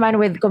sa akin naman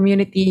with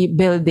community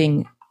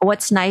building,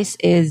 what's nice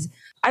is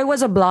I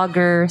was a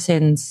blogger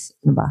since,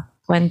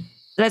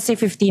 let's say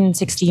 15,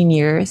 16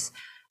 years.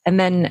 And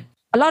then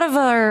a lot of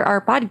our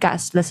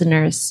podcast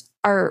listeners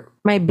are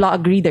my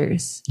blog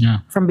readers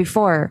from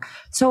before.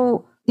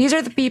 So these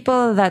are the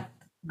people that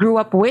grew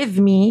up with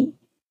me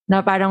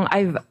na parang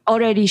I've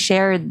already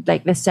shared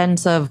like the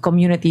sense of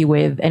community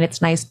with, and it's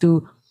nice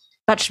to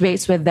touch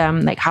base with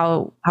them, like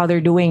how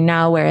they're doing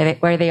now, where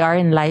they are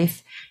in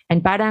life.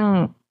 And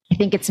parang I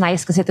think it's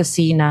nice kasi to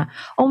see na,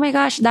 oh my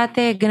gosh,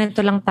 dati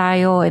ganito lang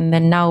tayo and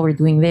then now we're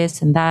doing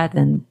this and that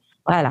and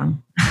wala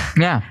lang.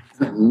 Yeah.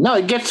 No,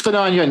 it gets ko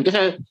naman yun.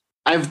 Kasi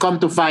I've come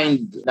to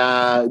find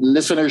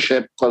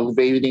listenership,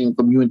 cultivating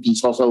community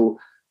is also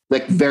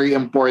like very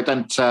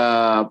important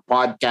sa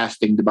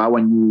podcasting, di ba?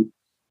 When you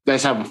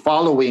guys have a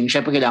following,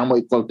 syempre kailangan mo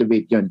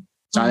i-cultivate yun.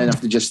 It's not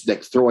enough to just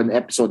like throw an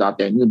episode out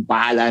there and yun,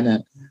 bahala na.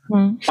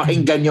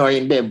 Pakinggan nyo or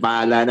hindi,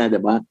 bahala na, di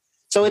ba?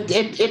 So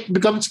it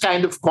becomes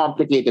kind of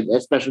complicated,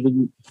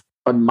 especially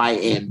on my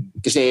end.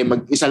 Kasi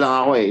mag-isa lang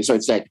ako eh. So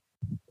it's like,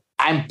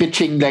 I'm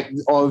pitching like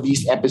all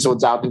these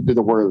episodes out into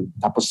the world.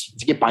 Tapos,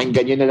 sige,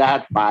 pakinggan nyo na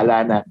lahat,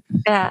 bahala na.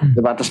 Yeah.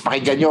 Diba? Tapos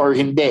pakinggan nyo or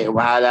hindi,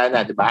 bahala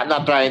na. Diba? I'm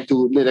not trying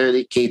to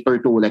literally cater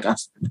to like a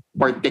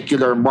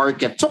particular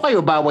market. So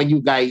kayo ba, when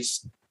you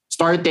guys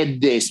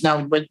started this,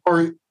 now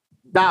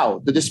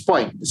to this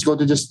point, let's go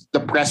to just the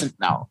present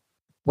now.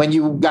 When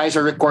you guys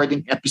are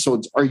recording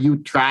episodes, are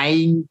you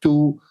trying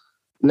to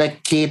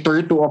like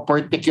cater to a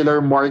particular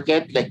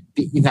market? Like,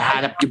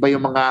 hinahanap niyo ba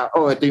yung mga,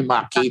 ito yung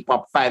mga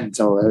K-pop fans.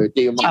 So, ito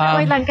yung mga...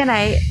 Wait lang, can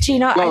I?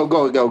 Chino,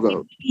 Go.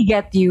 I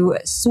get you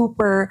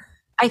super...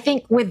 I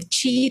think with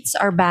Cheats,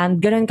 our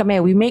band, ganun kami.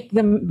 We make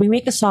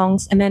the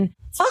songs and then,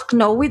 fuck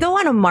no, we don't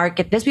want to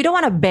market this. We don't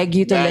want to beg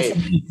you to listen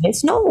to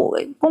this. No.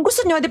 Kung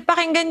gusto nyo, di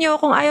pakinggan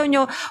nyo. Kung ayaw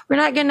nyo, we're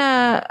not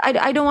gonna...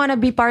 I don't want to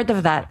be part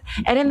of that.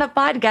 And in the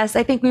podcast,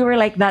 I think we were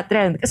like that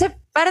trend. Kasi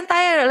parang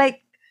tayo,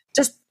 like,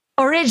 just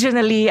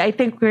originally, I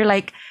think we're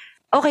like,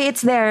 okay,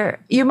 it's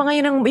there. Yung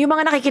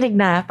mga nakikinig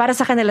na, para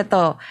sa kanila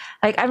to.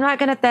 Like, I'm not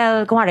gonna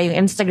tell, kumara, yung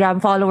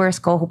Instagram followers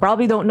ko who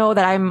probably don't know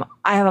that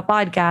I have a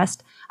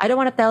podcast. I don't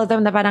want to tell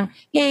them na parang,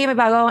 hey, may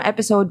bago akong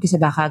episode kasi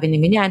baka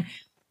ganyan.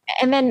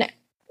 And then,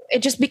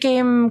 it just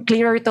became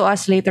clearer to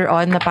us later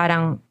on na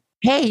parang,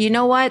 hey, you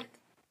know what?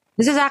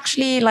 This is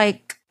actually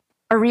like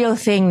a real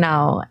thing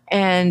now.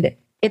 And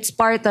it's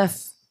part of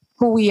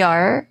who we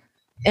are.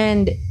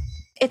 And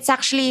it's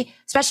actually,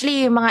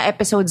 especially yung mga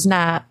episodes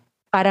na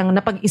parang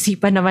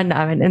napag-isipan naman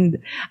namin. And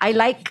I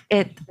like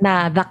it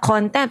na the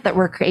content that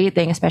we're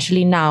creating,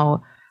 especially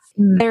now,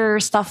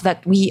 there's stuff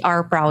that we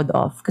are proud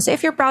of. Because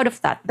if you're proud of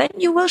that, then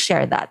you will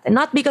share that. And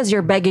not because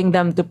you're begging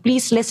them to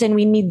please listen,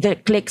 we need the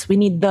clicks, we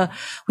need the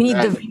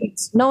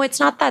views. No, it's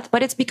not that.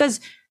 But it's because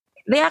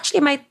they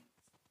actually might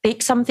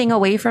take something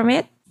away from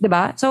it.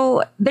 Diba?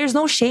 So there's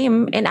no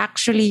shame in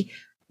actually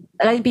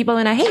letting people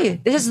know, hey,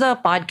 this is the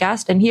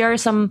podcast and here are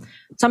some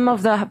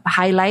of the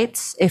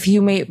highlights. If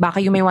you may, baka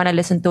you may want to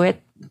listen to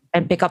it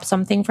and pick up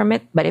something from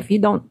it. But if you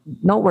don't,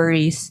 no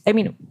worries. I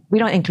mean, we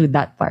don't include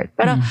that part.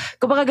 Pero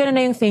kumbaga ganun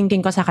na yung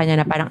thinking ko sa kanya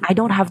na parang I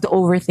don't have to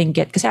overthink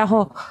it. Kasi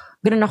ako,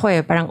 ganun ako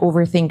eh, parang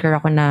overthinker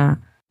ako na,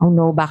 oh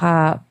no,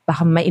 baka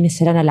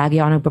mainis sila na lagi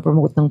ako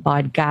nagpa-promote ng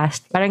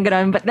podcast. Parang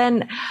ganun. But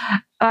then,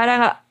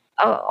 parang,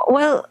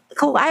 well,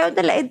 kung ayaw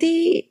nila,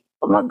 edi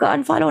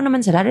mag-unfollow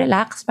naman sila.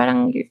 Relax.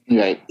 Parang,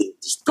 Right.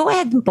 just go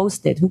ahead and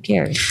post it. Who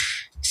cares?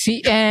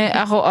 See,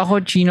 ako,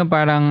 Chino,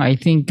 parang I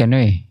think,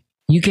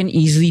 you can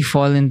easily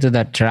fall into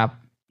that trap.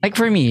 Like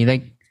for me,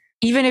 like,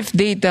 even if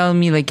they tell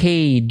me like,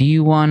 hey, do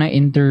you want to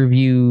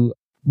interview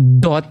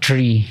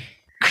Daughtry?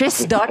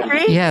 Chris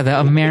Daughtry? Yeah, the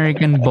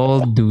American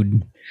bald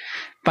dude.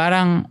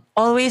 Parang,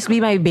 Always be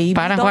my baby.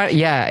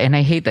 yeah, and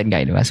I hate that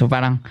guy, diba? So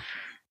parang,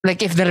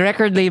 like if the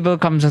record label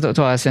comes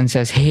to us and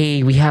says,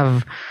 hey, we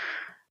have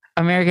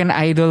American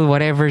Idol,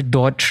 whatever,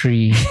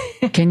 Daughtry,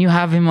 can you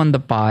have him on the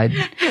pod?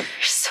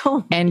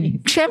 So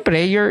And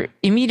syempre, your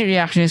immediate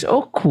reaction is,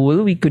 oh,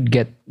 cool, we could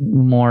get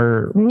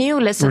more new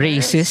listeners.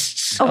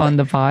 racists Oh, on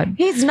the pod.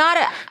 He's not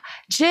a...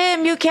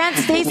 Jim, you can't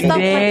say stuff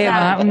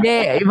like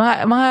Hindi,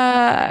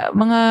 that.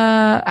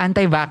 mga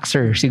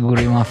anti-vaxxer siguro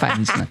yung mga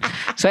fans na.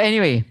 So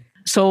anyway,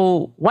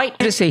 so white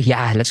just say,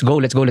 yeah, let's go,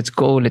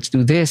 let's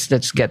do this,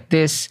 let's get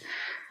this.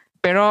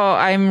 Pero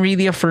I'm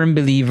really a firm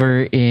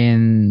believer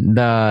in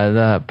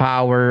the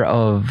power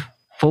of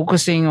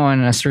focusing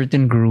on a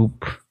certain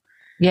group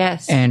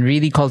Yes. and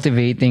really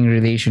cultivating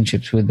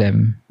relationships with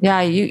them.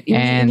 Yeah, you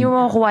And-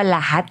 mo makukuha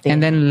lahat eh.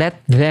 And then let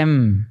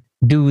them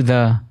do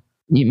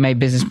my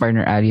business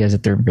partner Ali has a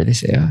term for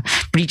this,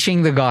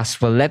 preaching the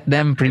gospel. Let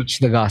them preach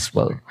the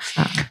gospel.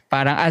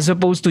 Parang as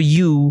opposed to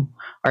you're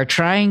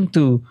trying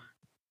to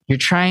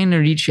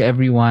reach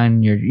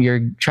everyone.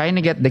 You're trying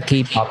to get the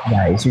K-pop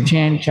guys. You're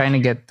trying to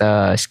get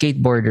the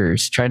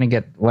skateboarders. Trying to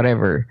get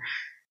whatever.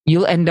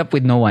 You'll end up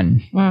with no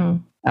one.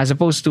 As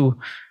opposed to,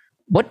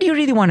 what do you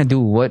really want to do?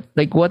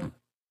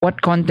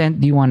 What content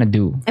do you want to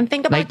do? And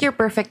think about like- your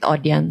perfect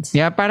audience.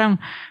 Yeah, parang,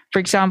 for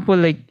example,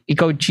 like,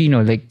 ikaw,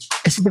 Chino, like,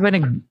 kasi diba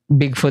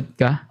nag-Bigfoot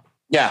ka?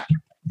 Yeah.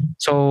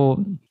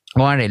 So,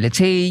 let's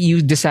say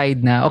you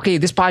decide na, okay,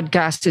 this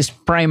podcast is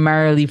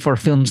primarily for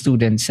film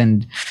students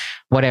and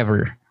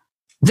whatever.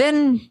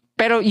 Then,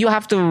 pero you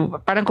have to,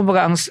 parang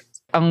kumbaga,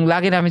 ang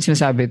lagi namin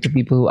sinasabi to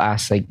people who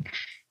ask, like,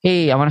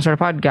 hey, I want to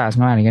start a podcast,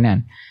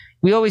 ganyan.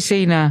 We always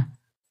say na,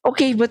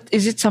 okay, but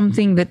is it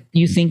something that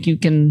you think you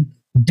can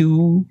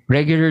do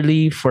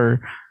regularly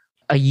for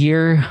a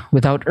year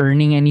without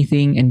earning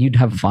anything and you'd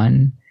have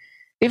fun?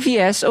 If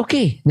yes,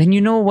 okay, then you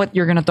know what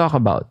you're gonna talk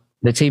about.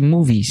 Let's say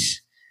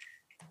movies.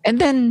 And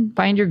then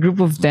find your group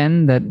of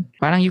 10 that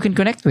parang you can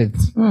connect with.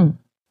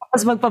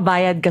 Tapos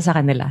magpabayad ka sa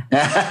kanila.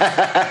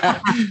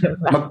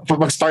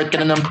 Mag-start ka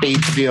na ng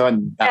Patreon.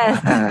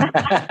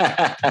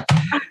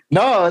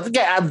 No,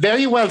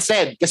 very well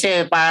said.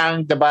 Kasi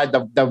parang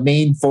the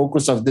main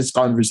focus of this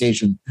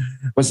conversation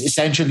was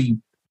essentially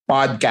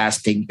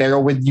podcasting. Pero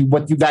with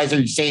what you guys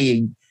are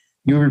saying,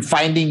 you're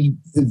finding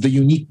the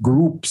unique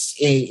groups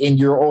in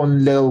your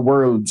own little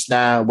worlds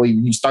na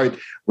when you start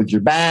with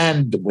your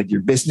band, with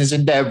your business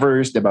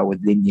endeavors, diba? With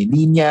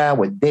linya-linya,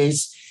 with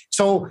this.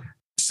 So,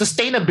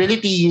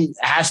 sustainability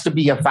has to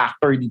be a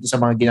factor dito sa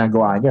mga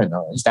ginagawa nyo,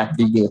 no? Is that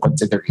really a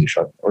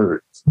consideration?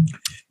 Or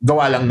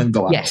gawa lang ng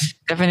gawa? Yes,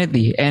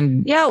 definitely.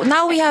 And Yeah,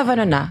 now we have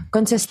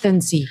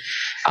consistency.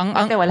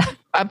 Wala.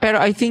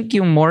 pero I think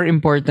yung more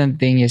important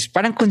thing is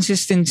parang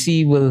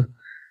consistency will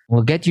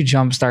get you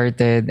jump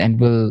started and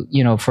will,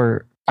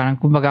 for parang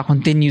kumbaga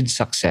continued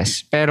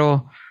success.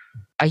 Pero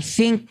I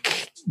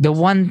think the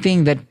one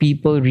thing that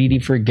people really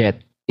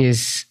forget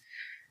is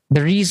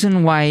the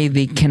reason why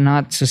they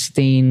cannot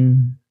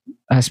sustain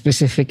a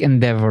specific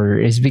endeavor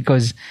is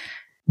because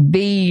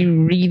they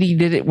really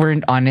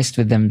weren't honest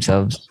with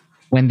themselves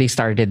when they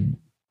started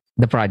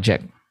the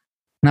project.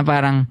 Na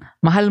parang,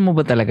 mahal mo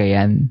ba talaga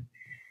yan?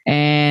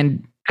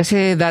 And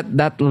kasi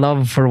that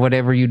love for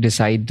whatever you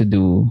decide to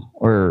do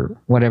or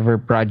whatever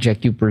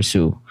project you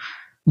pursue,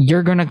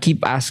 you're gonna keep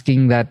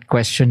asking that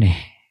question eh.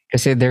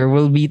 Kasi there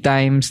will be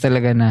times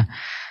talaga na,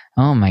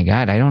 oh my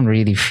God, I don't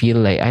really feel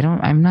like, I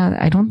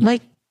don't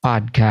like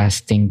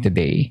podcasting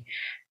today.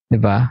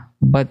 Diba?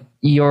 But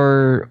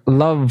your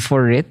love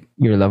for it,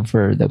 your love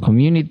for the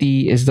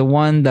community is the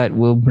one that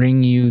will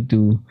bring you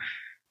to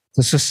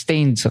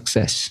sustained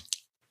success.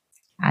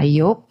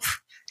 Ayop.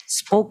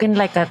 Spoken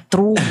like a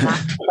true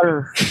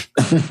master.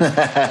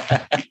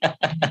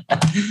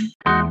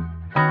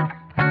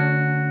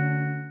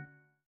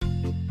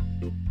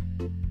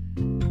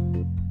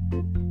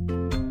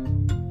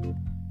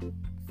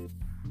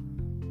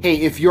 Hey,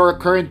 if you're a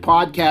current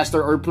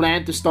podcaster or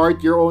plan to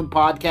start your own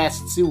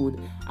podcast soon,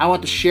 I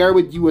want to share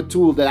with you a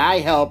tool that I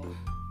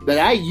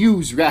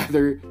use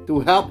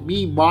to help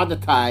me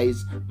monetize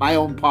my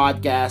own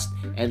podcast,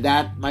 and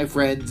that, my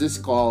friends, is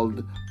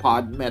called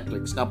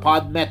Podmetrics. Now,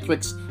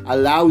 Podmetrics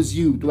allows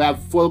you to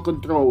have full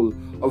control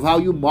of how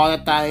you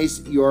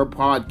monetize your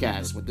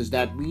podcast. What does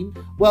that mean?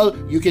 Well,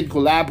 you can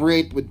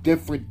collaborate with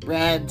different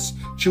brands,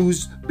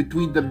 choose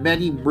between the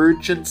many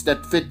merchants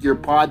that fit your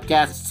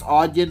podcast's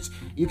audience.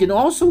 You can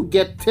also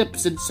get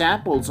tips and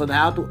samples on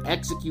how to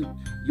execute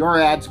your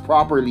ads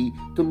properly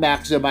to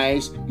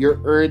maximize your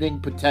earning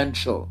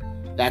potential.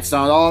 That's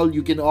not all.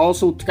 You can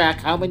also track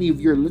how many of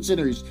your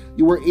listeners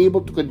you were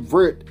able to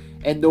convert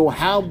and know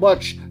how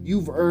much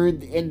you've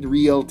earned in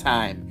real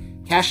time.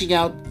 Cashing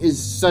out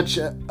is such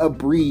a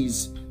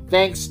breeze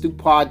thanks to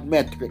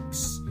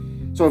Podmetrics.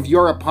 So if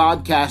you're a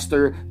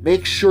podcaster,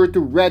 make sure to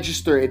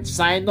register and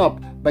sign up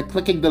by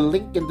clicking the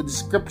link in the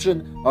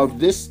description of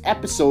this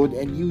episode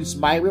and use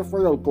my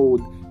referral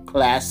code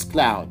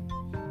ClassClown.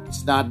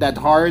 It's not that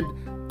hard.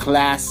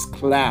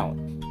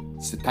 ClassClown.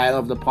 It's the title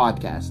of the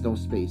podcast, no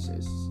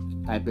spaces.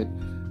 Type it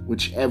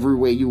whichever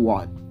way you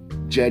want.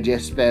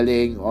 JJ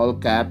spelling, all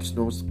caps,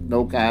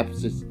 no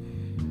caps.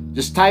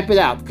 Just type it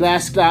out.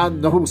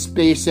 ClassClown, no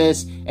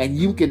spaces, and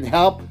you can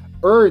help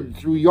earn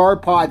through your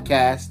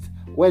podcast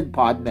with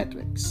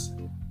Podmetrics.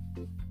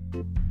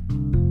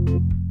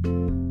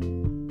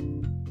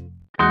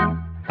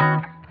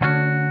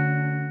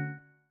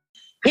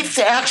 It's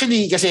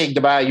actually, kasi,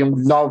 diba,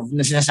 yung love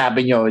na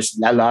sinasabi nyo is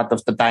a lot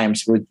of the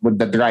times with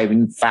the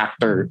driving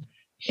factor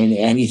in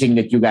anything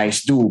that you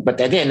guys do. But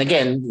then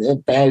again,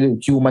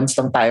 humans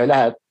lang tayo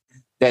lahat.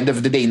 At the end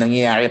of the day,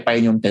 nangyayari pa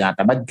rin yung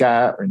tinatamad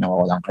ka or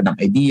nawawalan ka ng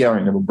idea or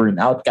nababurn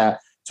out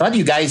ka. So how do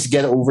you guys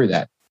get over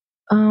that?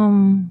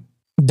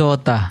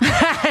 Dota.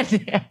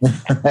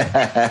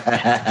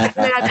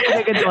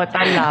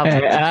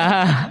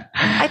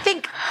 I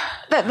think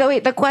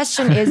the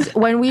question is,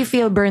 when we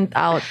feel burnt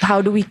out, how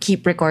do we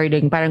keep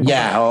recording? Parang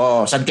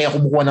saan kayo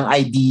kumukuha ng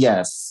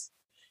ideas?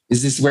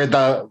 Is this where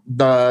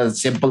the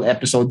simple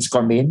episodes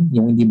come in?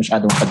 Yung hindi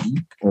masyadong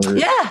pa-deep? Or...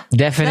 Yeah.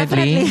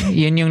 Definitely.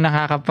 Yun yung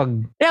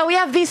nakakapag... Yeah, we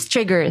have these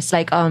triggers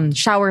like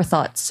shower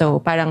thoughts. So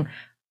parang,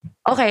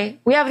 okay,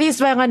 we have these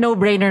mga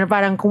no-brainer.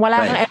 Parang kung wala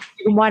kang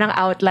energy, gumawa ng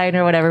outline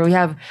or whatever, we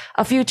have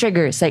a few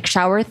triggers like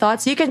shower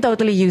thoughts. You can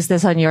totally use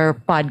this on your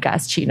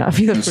podcast, Chino.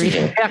 Feel free.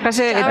 Yeah,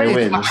 kasi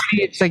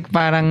it's like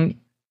parang,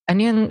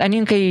 ano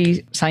yung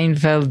kay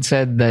Seinfeld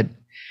said that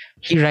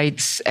he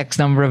writes X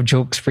number of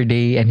jokes per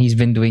day and he's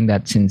been doing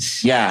that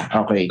since... Yeah,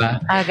 okay.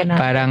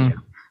 Parang,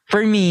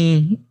 for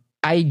me,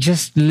 I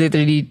just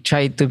literally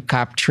try to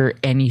capture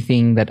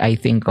anything that I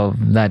think of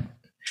that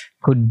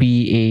could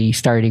be a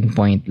starting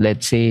point.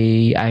 Let's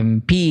say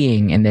I'm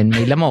peeing and then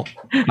may lamok.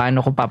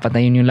 Paano ko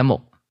papatayin yung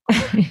lamok?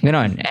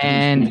 Ganon.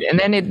 And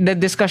then the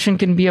discussion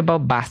can be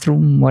about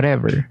bathroom,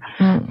 whatever.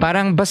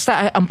 Parang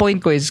basta, ang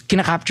point ko is,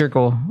 kinakapture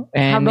ko.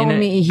 And habang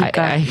umiihi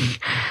ka.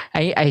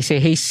 I say,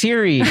 hey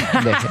Siri.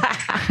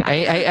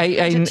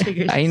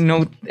 I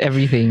note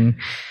everything.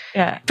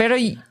 Yeah. Pero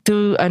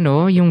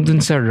yung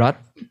dun sa rut,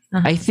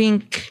 I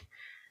think,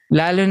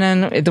 lalo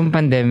na itong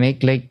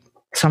pandemic, like,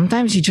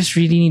 sometimes you just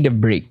really need a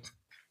break.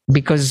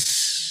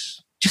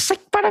 Because, just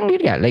like parang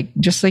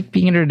just like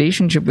being in a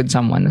relationship with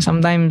someone,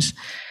 sometimes,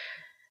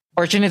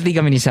 fortunately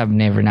kami ni Saab,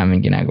 never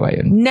namin ginagawa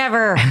yun.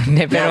 Never.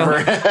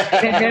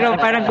 pero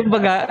parang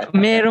kumbaga,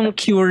 merong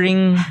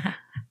curing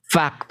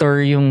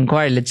factor yung,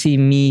 let's see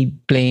me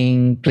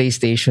playing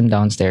PlayStation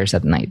downstairs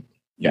at night.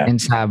 Yeah. And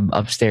Saab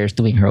upstairs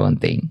doing her own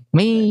thing.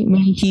 May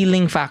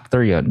healing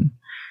factor yun.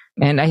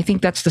 And I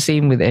think that's the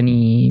same with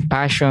any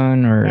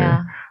passion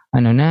or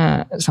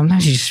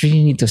sometimes you just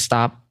really need to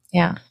stop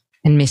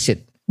and miss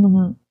it.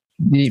 Mm-hmm.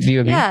 Do you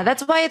agree? Yeah,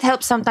 that's why it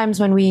helps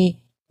sometimes when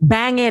we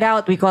bang it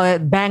out. We call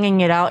it banging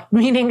it out.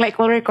 Meaning like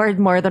we'll record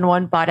more than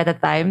one pod at a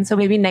time. So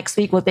maybe next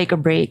week we'll take a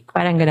break.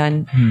 Parang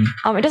ganun.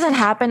 It doesn't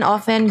happen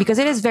often because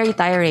it is very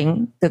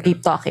tiring to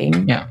keep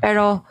talking. Yeah.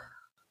 Pero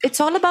it's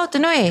all about,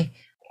 to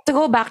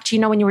go back,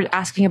 Chino, when you were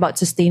asking about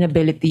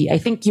sustainability, I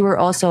think you were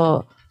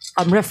also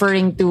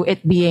referring to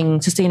it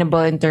being sustainable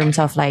in terms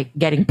of like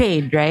getting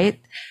paid, right?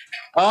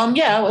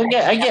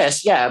 I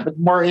guess, but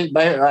more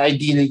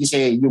ideally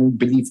kasi yung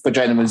belief ko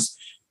dyan was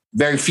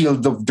very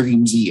field of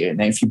dreams here.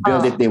 And if you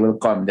build it, they will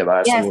come,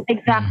 diba? Yes, So,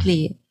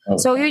 exactly.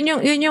 So yun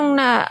yung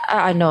na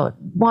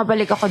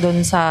bumabalik ako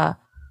dun sa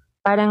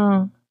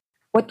parang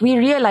what we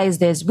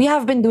realized is we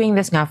have been doing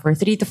this nga for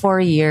 3 to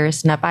 4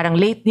 years na parang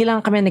lately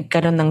lang kami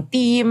nagkaroon ng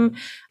team.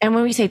 And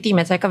when we say team,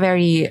 it's like a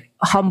very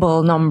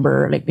humble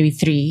number, like maybe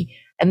 3.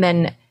 And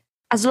then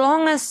as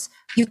long as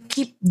you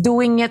keep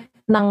doing it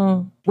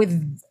with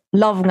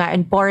love nga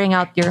and pouring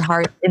out your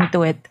heart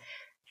into it,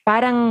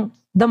 parang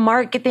the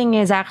marketing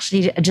is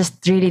actually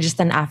just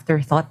an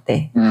afterthought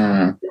eh.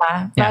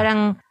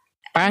 Parang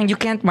you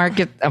can't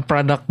market a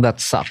product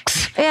that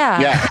sucks.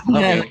 Yeah.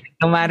 Okay.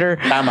 No matter.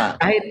 Tama.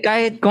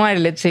 Kahit kung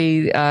let's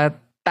say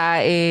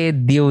tae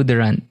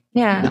deodorant.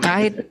 Yeah.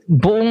 Kahit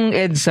buong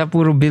EDSA,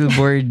 puro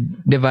billboard,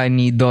 di ba,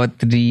 ni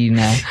Dotry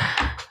na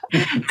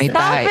may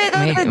Stop it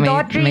on the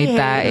Daughtry. may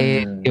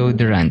tae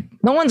deodorant.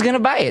 No one's gonna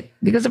buy it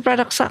because the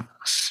product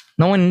sucks.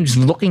 No one's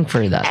looking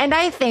for that. And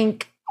I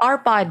think our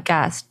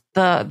podcast,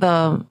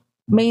 the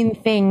main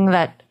thing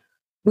that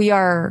we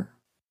are,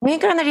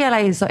 ngayon ko na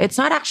realize, so it's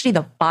not actually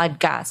the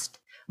podcast,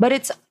 but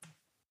it's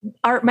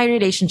my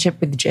relationship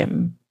with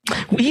Jim.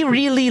 We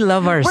really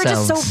love We're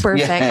just ourselves. so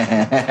perfect.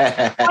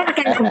 No one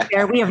can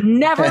compare. We have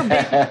never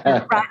been.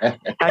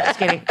 No, just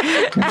kidding.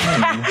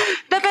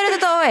 Pero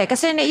totoo eh.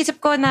 Kasi naisip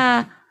ko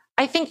na,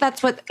 I think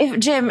that's what,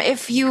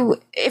 if you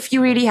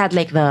really had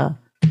like the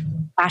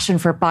passion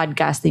for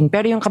podcasting,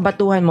 pero yung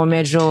kabatuhan mo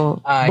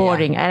medyo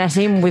boring. And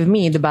same with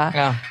me, di ba?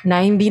 Yeah.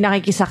 Na hindi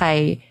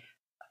nakikisakay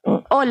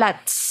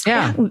olats.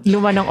 Yeah.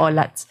 Luma ng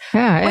olats.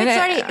 Yeah, Wait, and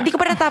sorry. Hindi ko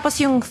pa natapos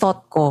yung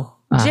thought ko.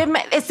 Jim,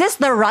 is this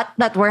the rut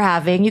that we're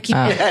having? You keep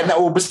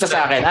Naubos na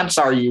sa akin. I'm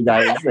sorry, you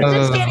guys.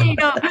 just kidding.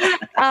 No.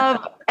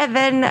 And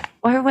then,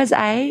 where was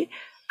I?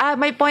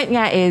 My point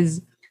nga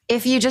is,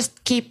 if you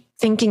just keep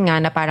thinking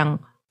nga na parang,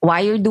 why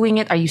you're doing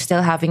it, are you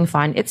still having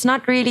fun? It's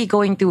not really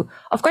going to,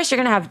 of course, you're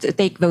going to have to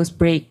take those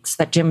breaks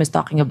that Jim is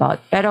talking about.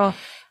 Pero,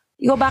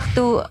 you go back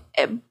to,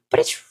 but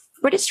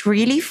it's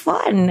really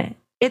fun.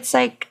 It's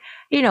like,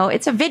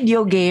 it's a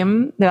video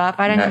game. Diba?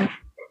 Parang,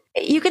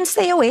 you can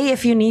stay away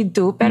if you need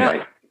to,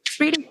 pero it's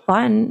really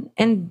fun.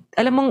 And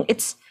alam mong,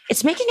 it's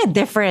making a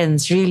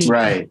difference, really.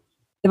 Right.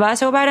 Diba?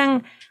 So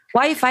parang,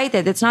 why fight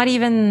it? It's not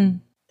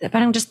even,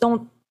 parang just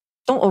don't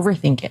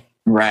overthink it.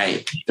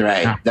 Right.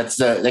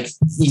 That's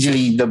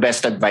easily the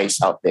best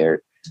advice out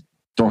there.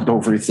 Don't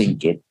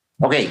overthink it.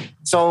 Okay,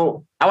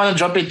 so I want to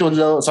jump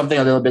into something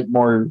a little bit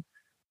more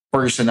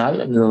personal.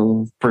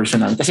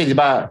 Kasi di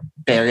ba,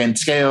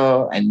 parents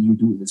kayo and you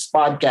do this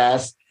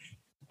podcast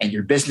and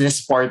your business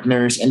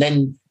partners. And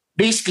then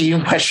basically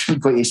yung question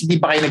ko is, hindi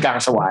ba kayo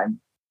nagkakasawaan?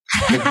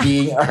 Like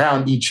being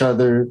around each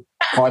other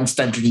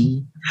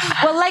constantly?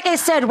 Well, like I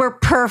said, we're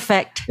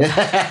perfect.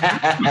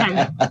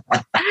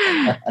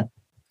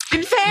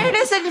 In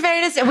fairness,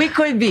 we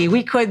could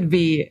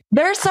be.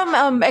 There's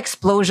some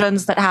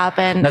explosions that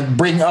happen.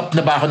 Nag-bring up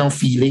na ba ako ng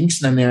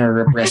feelings na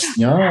nire-repress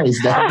nyo? Is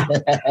that...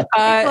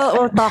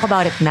 We'll talk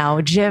about it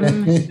now,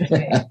 Jim.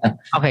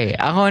 Okay,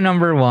 ako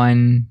number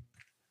one,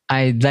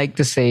 I'd like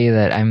to say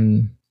that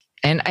and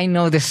I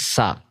know this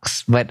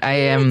sucks, but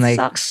I am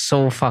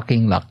so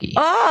fucking lucky.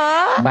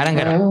 Parang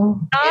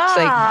ganun. It's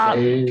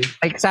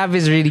like Saab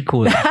is really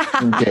cool.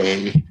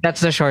 Okay.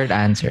 That's the short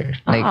answer.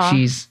 Like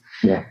she's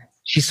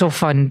so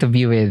fun to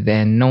be with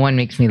and no one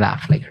makes me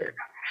laugh like her.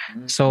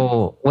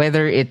 So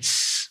whether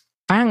it's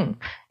parang,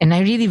 and I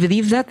really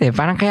believe that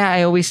parang kaya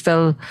I always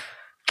tell,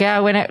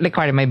 kaya when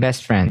my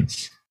best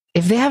friends,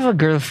 if they have a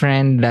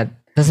girlfriend that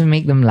doesn't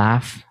make them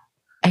laugh,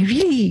 I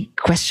really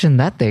question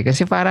that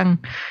kasi parang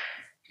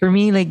for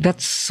me, like,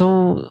 that's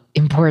so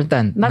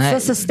important.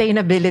 That's the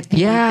sustainability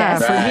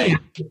test. For me.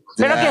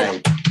 Pero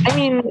again, I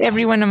mean,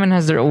 everyone naman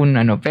has their own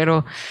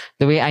pero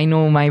the way I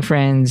know my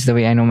friends, the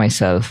way I know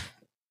myself,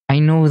 I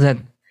know that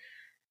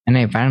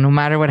parang no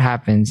matter what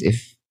happens,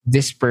 if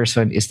this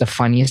person is the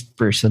funniest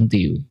person to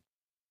you,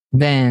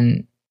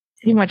 then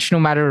pretty much no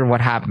matter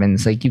what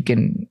happens, like you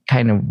can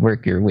kind of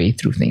work your way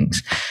through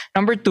things.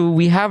 Number two,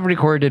 we have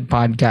recorded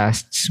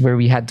podcasts where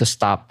we had to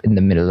stop in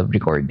the middle of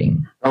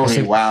recording.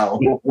 Okay, wow.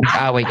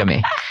 Away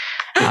kami.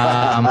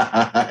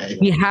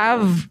 We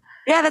have...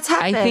 Yeah, that's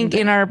happened. I think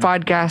in our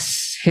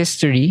podcast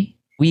history,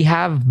 we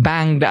have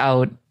banged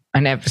out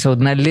an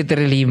episode na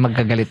literally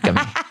magkagalit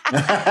kami.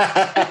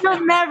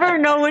 You'll never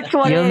know which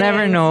one You'll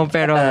never know,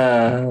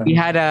 pero we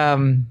had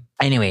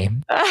anyway.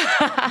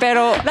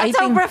 Pero that's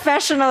how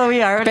professional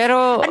we are.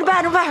 Pero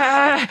ano ba?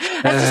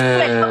 Let's just do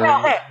it.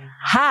 Okay.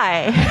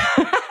 Hi.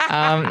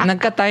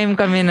 Nagka-time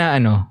kami na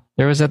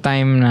there was a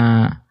time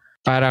na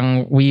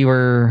parang we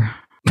were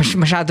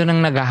masyado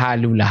nang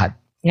naghahalo lahat.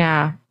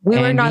 Yeah. We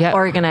were not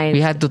organized.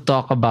 We had to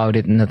talk about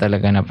it na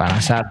talaga na parang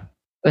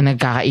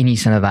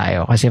nagkakainisan na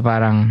tayo. Kasi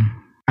parang,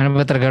 ano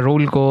ba talaga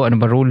role ko? Ano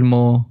ba role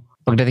mo?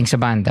 Pagdating sa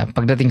banda,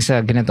 pagdating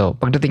sa ganito,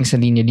 pagdating sa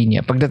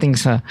linya-linya, pagdating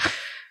sa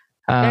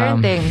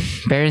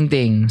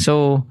parenting.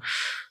 So,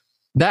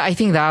 I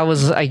think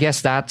I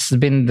guess that's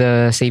been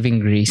the saving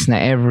grace na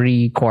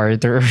every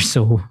quarter or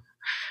so,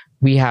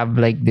 we have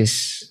like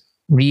this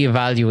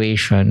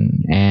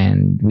reevaluation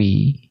and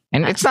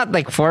it's not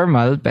like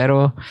formal,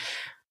 pero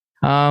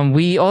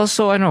we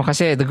also,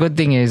 kasi the good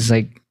thing is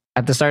like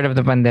at the start of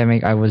the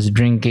pandemic, I was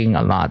drinking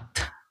a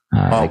lot.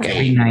 Like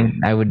every night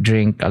I would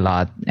drink a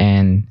lot.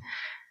 And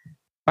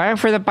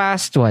for the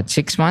past,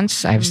 6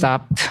 months, I've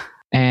stopped.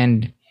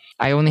 And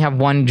I only have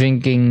one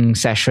drinking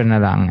session na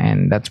lang.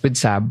 And that's with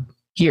Saab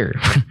here.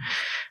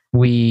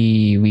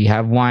 We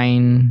have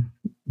wine,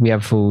 we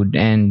have food,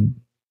 and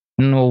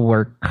no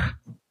work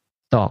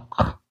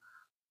talk.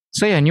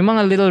 So yun, yung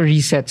mga little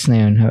resets na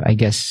yun, I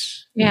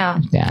guess.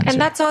 Yeah.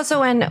 And that's also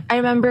when I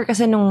remember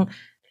kasi nung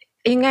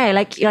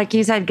like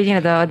you said,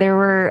 though, there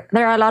are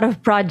a lot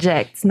of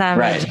projects na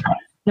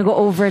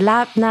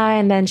nag-overlap na,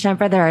 and then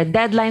syempre there are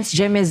deadlines.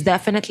 Jim is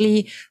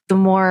definitely the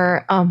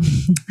more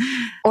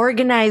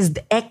organized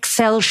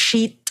Excel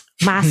sheet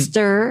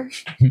master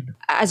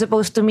as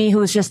opposed to me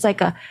who's just like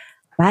a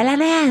bahala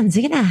na yan.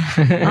 Sige na.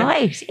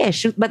 Okay, sige.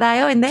 Shoot ba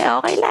tayo? Hindi.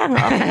 Okay lang.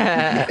 Okay.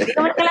 Hindi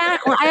naman kailangan.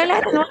 Kung ayaw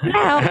natin, okay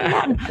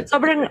lang.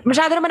 Sobrang,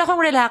 masyado naman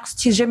akong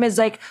relaxed. Si Jim is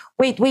like,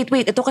 wait.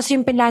 Ito kasi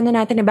yung pinlano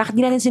natin. Bakit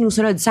di natin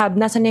sinusunod? Sab,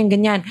 nasan na yung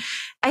ganyan?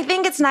 I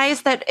think it's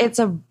nice that it's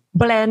a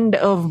blend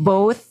of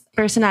both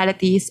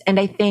personalities. And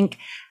I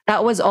think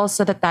that was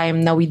also the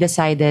time that we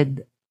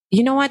decided,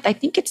 you know what? I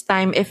think it's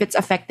time if it's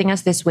affecting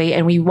us this way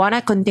and we want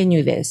to continue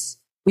this.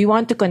 We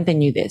want to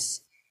continue this.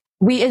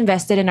 We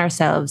invested in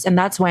ourselves, and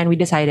that's when we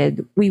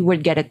decided we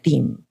would get a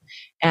team.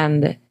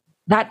 And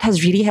that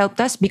has really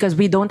helped us because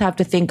we don't have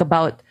to think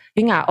about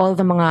yun nga, all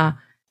the mga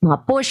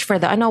push for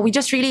the we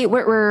just really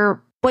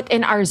we're put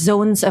in our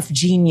zones of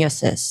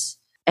geniuses.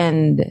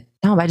 And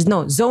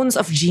zones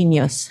of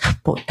genius.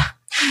 Puta.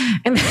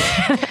 And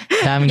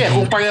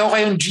kung pareho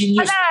kayong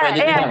genius,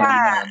 pwede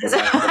naman.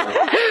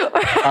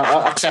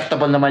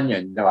 Acceptable naman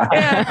yun, di ba?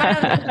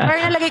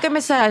 Parang nalagay kami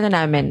sa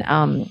namin,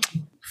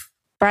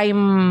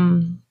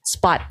 prime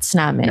spots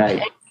namin.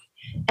 Right.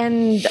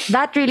 And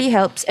that really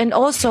helps. And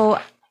also,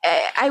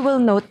 I will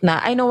note na,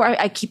 I know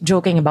I keep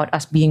joking about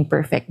us being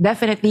perfect.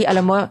 Definitely,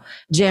 alam mo,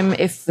 Jim,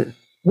 if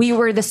we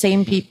were the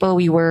same people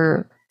we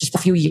were just a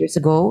few years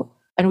ago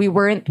and we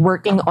weren't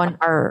working on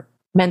our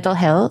mental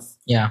health,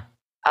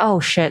 oh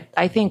shit,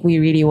 I think we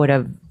really would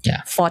have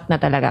fought na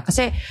talaga.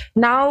 Kasi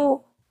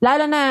now,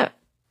 lalo na,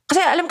 kasi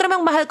alam ko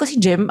namang mahal ko si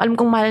Jim, alam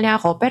kong mahal niya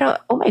ako, pero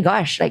oh my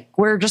gosh, like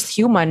we're just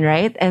human,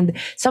 right? And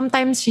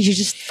sometimes you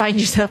just find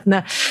yourself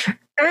na,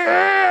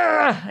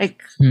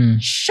 like,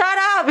 shut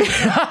up!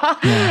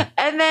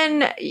 And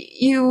then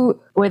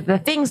you, with the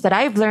things that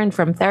I've learned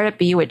from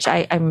therapy, which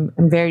I'm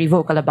very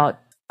vocal about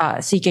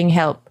seeking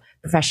help,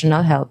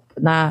 professional help,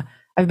 na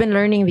I've been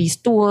learning these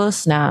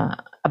tools na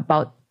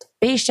about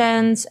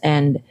patience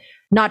and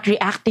not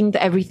reacting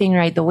to everything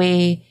right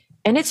away.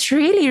 And it's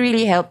really,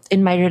 really helped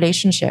in my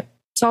relationship.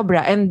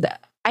 Sobra. And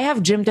I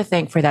have Jim to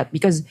thank for that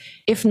because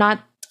if not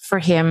for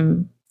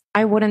him,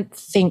 I wouldn't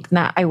think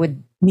na I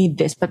would need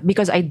this. But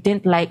because I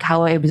didn't like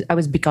how I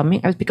was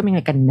becoming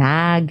like a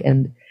nag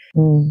and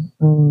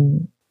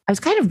I was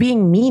kind of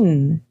being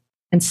mean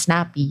and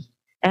snappy.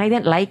 And I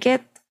didn't like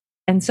it.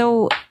 And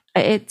so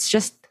it's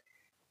just,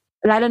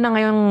 lalo na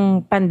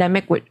ngayong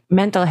pandemic, with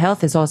mental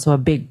health is also a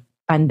big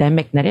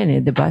pandemic na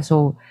rin, diba?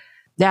 So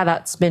yeah,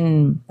 that's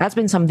been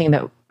something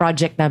that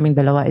project naming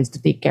dalawa is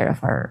to take care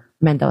of our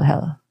mental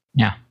health.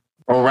 Yeah.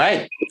 All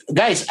right.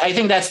 Guys, I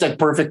think that's the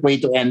perfect way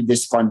to end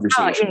this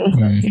conversation.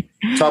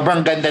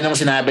 Sobrang ganda nung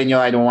sinabi nyo.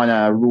 I don't want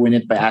to ruin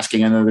it by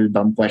asking another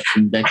dumb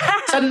question. Like,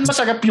 saan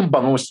masarap yung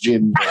bangus,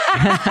 Jim?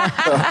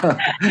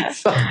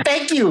 so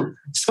thank you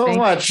so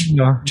much,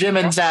 Jim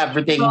and Saab,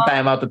 for taking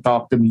time out to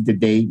talk to me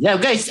today. Yeah,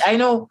 guys, I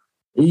know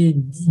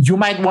you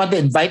might want to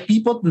invite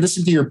people to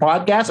listen to your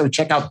podcast or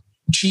check out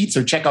Cheats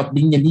or check out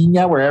Linya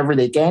Linya wherever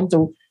they can.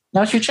 So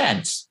now's your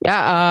chance.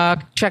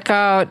 Yeah, check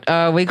out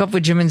Wake Up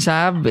with Jim and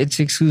Saab. It's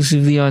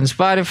exclusively on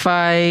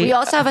Spotify. We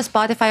also have a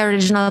Spotify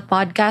original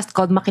podcast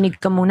called Makinig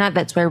Ka Muna.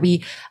 That's where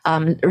we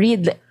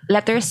read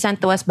letters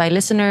sent to us by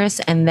listeners,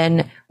 and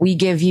then we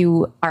give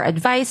you our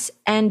advice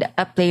and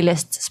a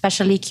playlist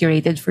specially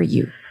curated for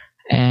you.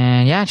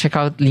 And yeah, check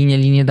out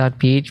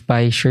linyalinya.ph,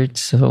 buy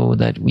shirts so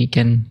that we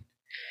can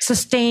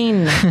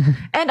sustain.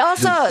 And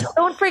also,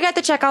 don't forget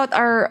to check out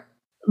our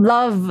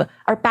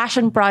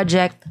passion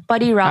project,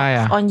 Buddy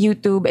Rock, on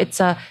YouTube. It's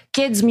a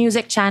kids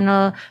music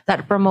channel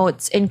that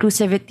promotes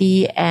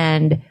inclusivity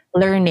and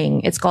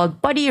learning. It's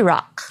called Buddy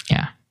Rock.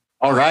 Yeah.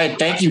 All right.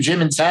 Thank you,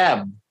 Jim and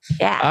Saab.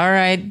 Yeah. All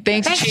right.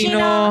 Thanks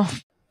Chino.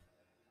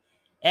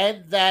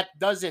 And that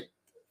does it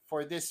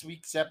for this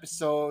week's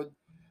episode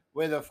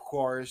with, of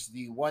course,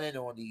 the one and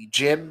only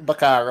Jim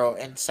Bacaro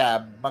and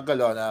Saab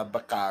Magalona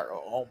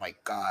Bacaro. Oh my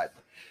God.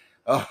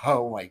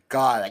 Oh my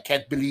God. I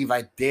can't believe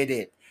I did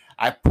it.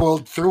 I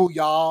pulled through,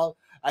 y'all.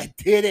 I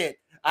did it.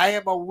 I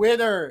am a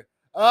winner.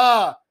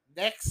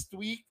 Next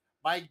week,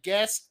 my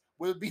guest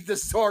will be the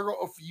Zorro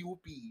of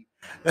UP.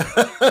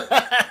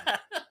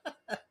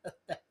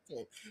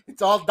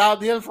 It's all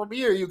downhill from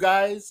here, you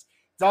guys.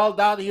 It's all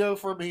downhill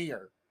from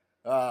here.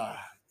 Oh,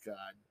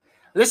 God.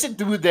 Listen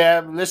to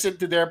them. Listen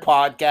to their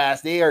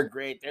podcast. They are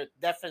great. They're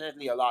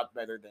definitely a lot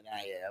better than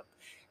I am.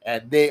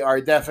 And they are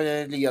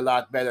definitely a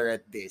lot better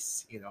at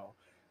this,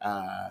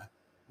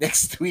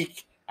 next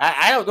week.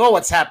 I don't know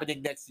what's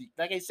happening next week.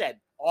 Like I said,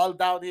 all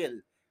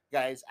downhill,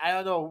 guys. I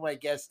don't know who my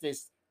guest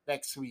is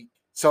next week.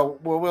 So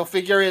we'll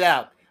figure it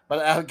out.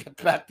 But I'll get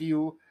back to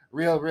you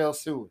real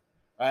soon.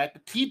 All right?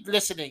 But keep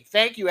listening.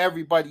 Thank you,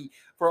 everybody,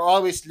 for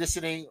always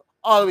listening,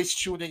 always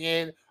tuning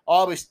in,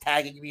 always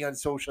tagging me on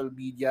social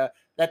media,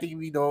 letting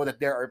me know that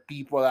there are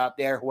people out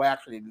there who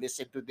actually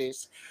listen to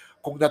this.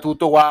 Kung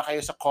natutuwa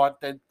kayo sa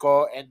content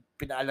ko and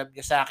pinaalam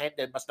niyo sa akin,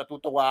 then mas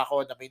natutuwa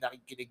ako na may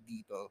nakikinig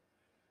dito.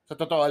 So,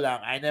 totoo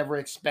lang, I never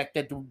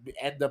expected to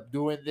end up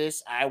doing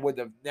this. I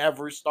would have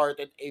never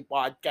started a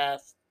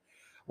podcast.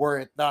 were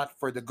it not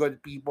for the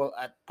good people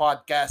at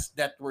Podcast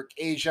Network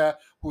Asia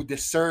who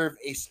deserve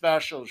a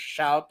special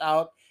shout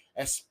out,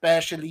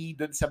 especially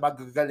dun sa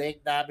magagaling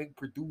naming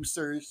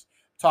producers.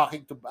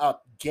 Talking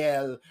about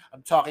Gel,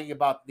 I'm talking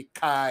about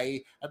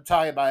Nikai, I'm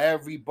talking about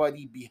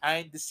everybody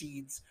behind the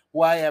scenes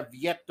who I have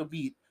yet to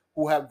meet,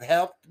 who have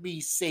helped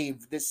me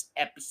save this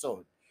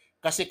episode.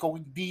 Kasi kung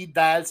hindi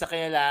dahil sa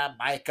kanila,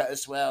 Micah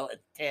as well, and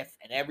Tiff,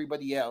 and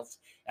everybody else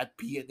at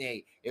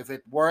PNA, if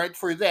it weren't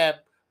for them,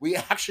 we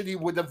actually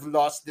would have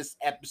lost this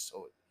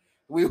episode.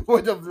 We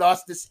would have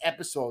lost this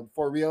episode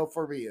for real,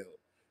 for real.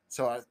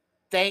 So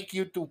thank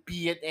you to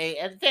PNA,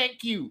 and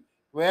thank you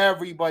to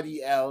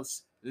everybody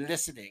else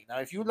listening.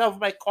 Now, if you love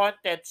my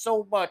content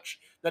so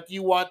much that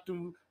you want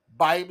to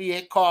buy me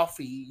a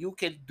coffee, you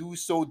can do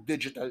so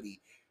digitally.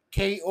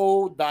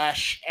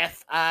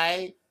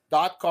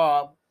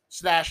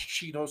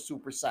 ko-fi.com/Chino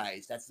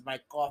Supersize. That's my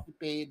coffee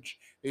page.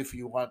 If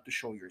you want to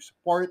show your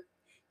support,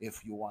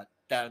 if you want to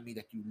tell me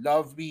that you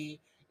love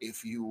me,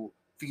 if you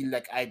feel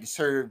like I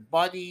deserve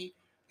money,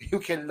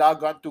 you can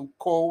log on to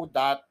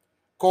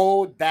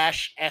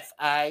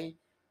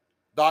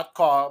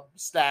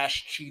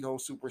ko-fi.com/Chino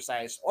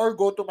Supersize or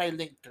go to my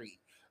link tree,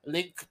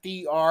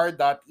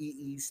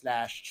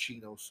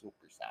 linktr.ee/Chino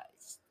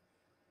Supersize.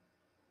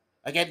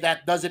 Again,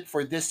 that does it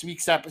for this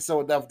week's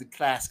episode of the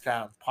Class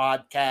Clown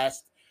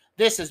Podcast.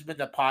 This has been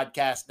the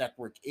Podcast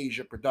Network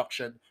Asia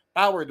production,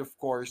 powered, of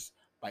course,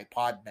 by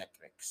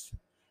Podmetrics.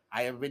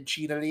 I have been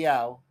Chino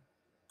Liao.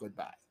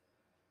 Goodbye.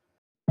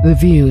 The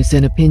views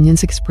and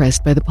opinions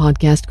expressed by the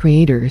podcast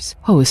creators,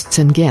 hosts,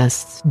 and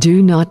guests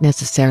do not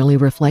necessarily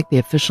reflect the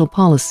official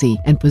policy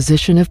and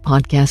position of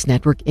Podcast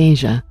Network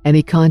Asia.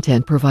 Any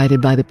content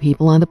provided by the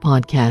people on the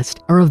podcast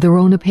are of their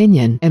own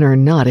opinion and are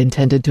not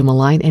intended to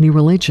malign any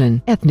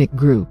religion, ethnic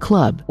group,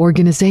 club,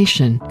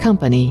 organization,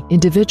 company,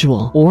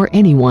 individual, or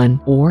anyone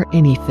or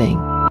anything.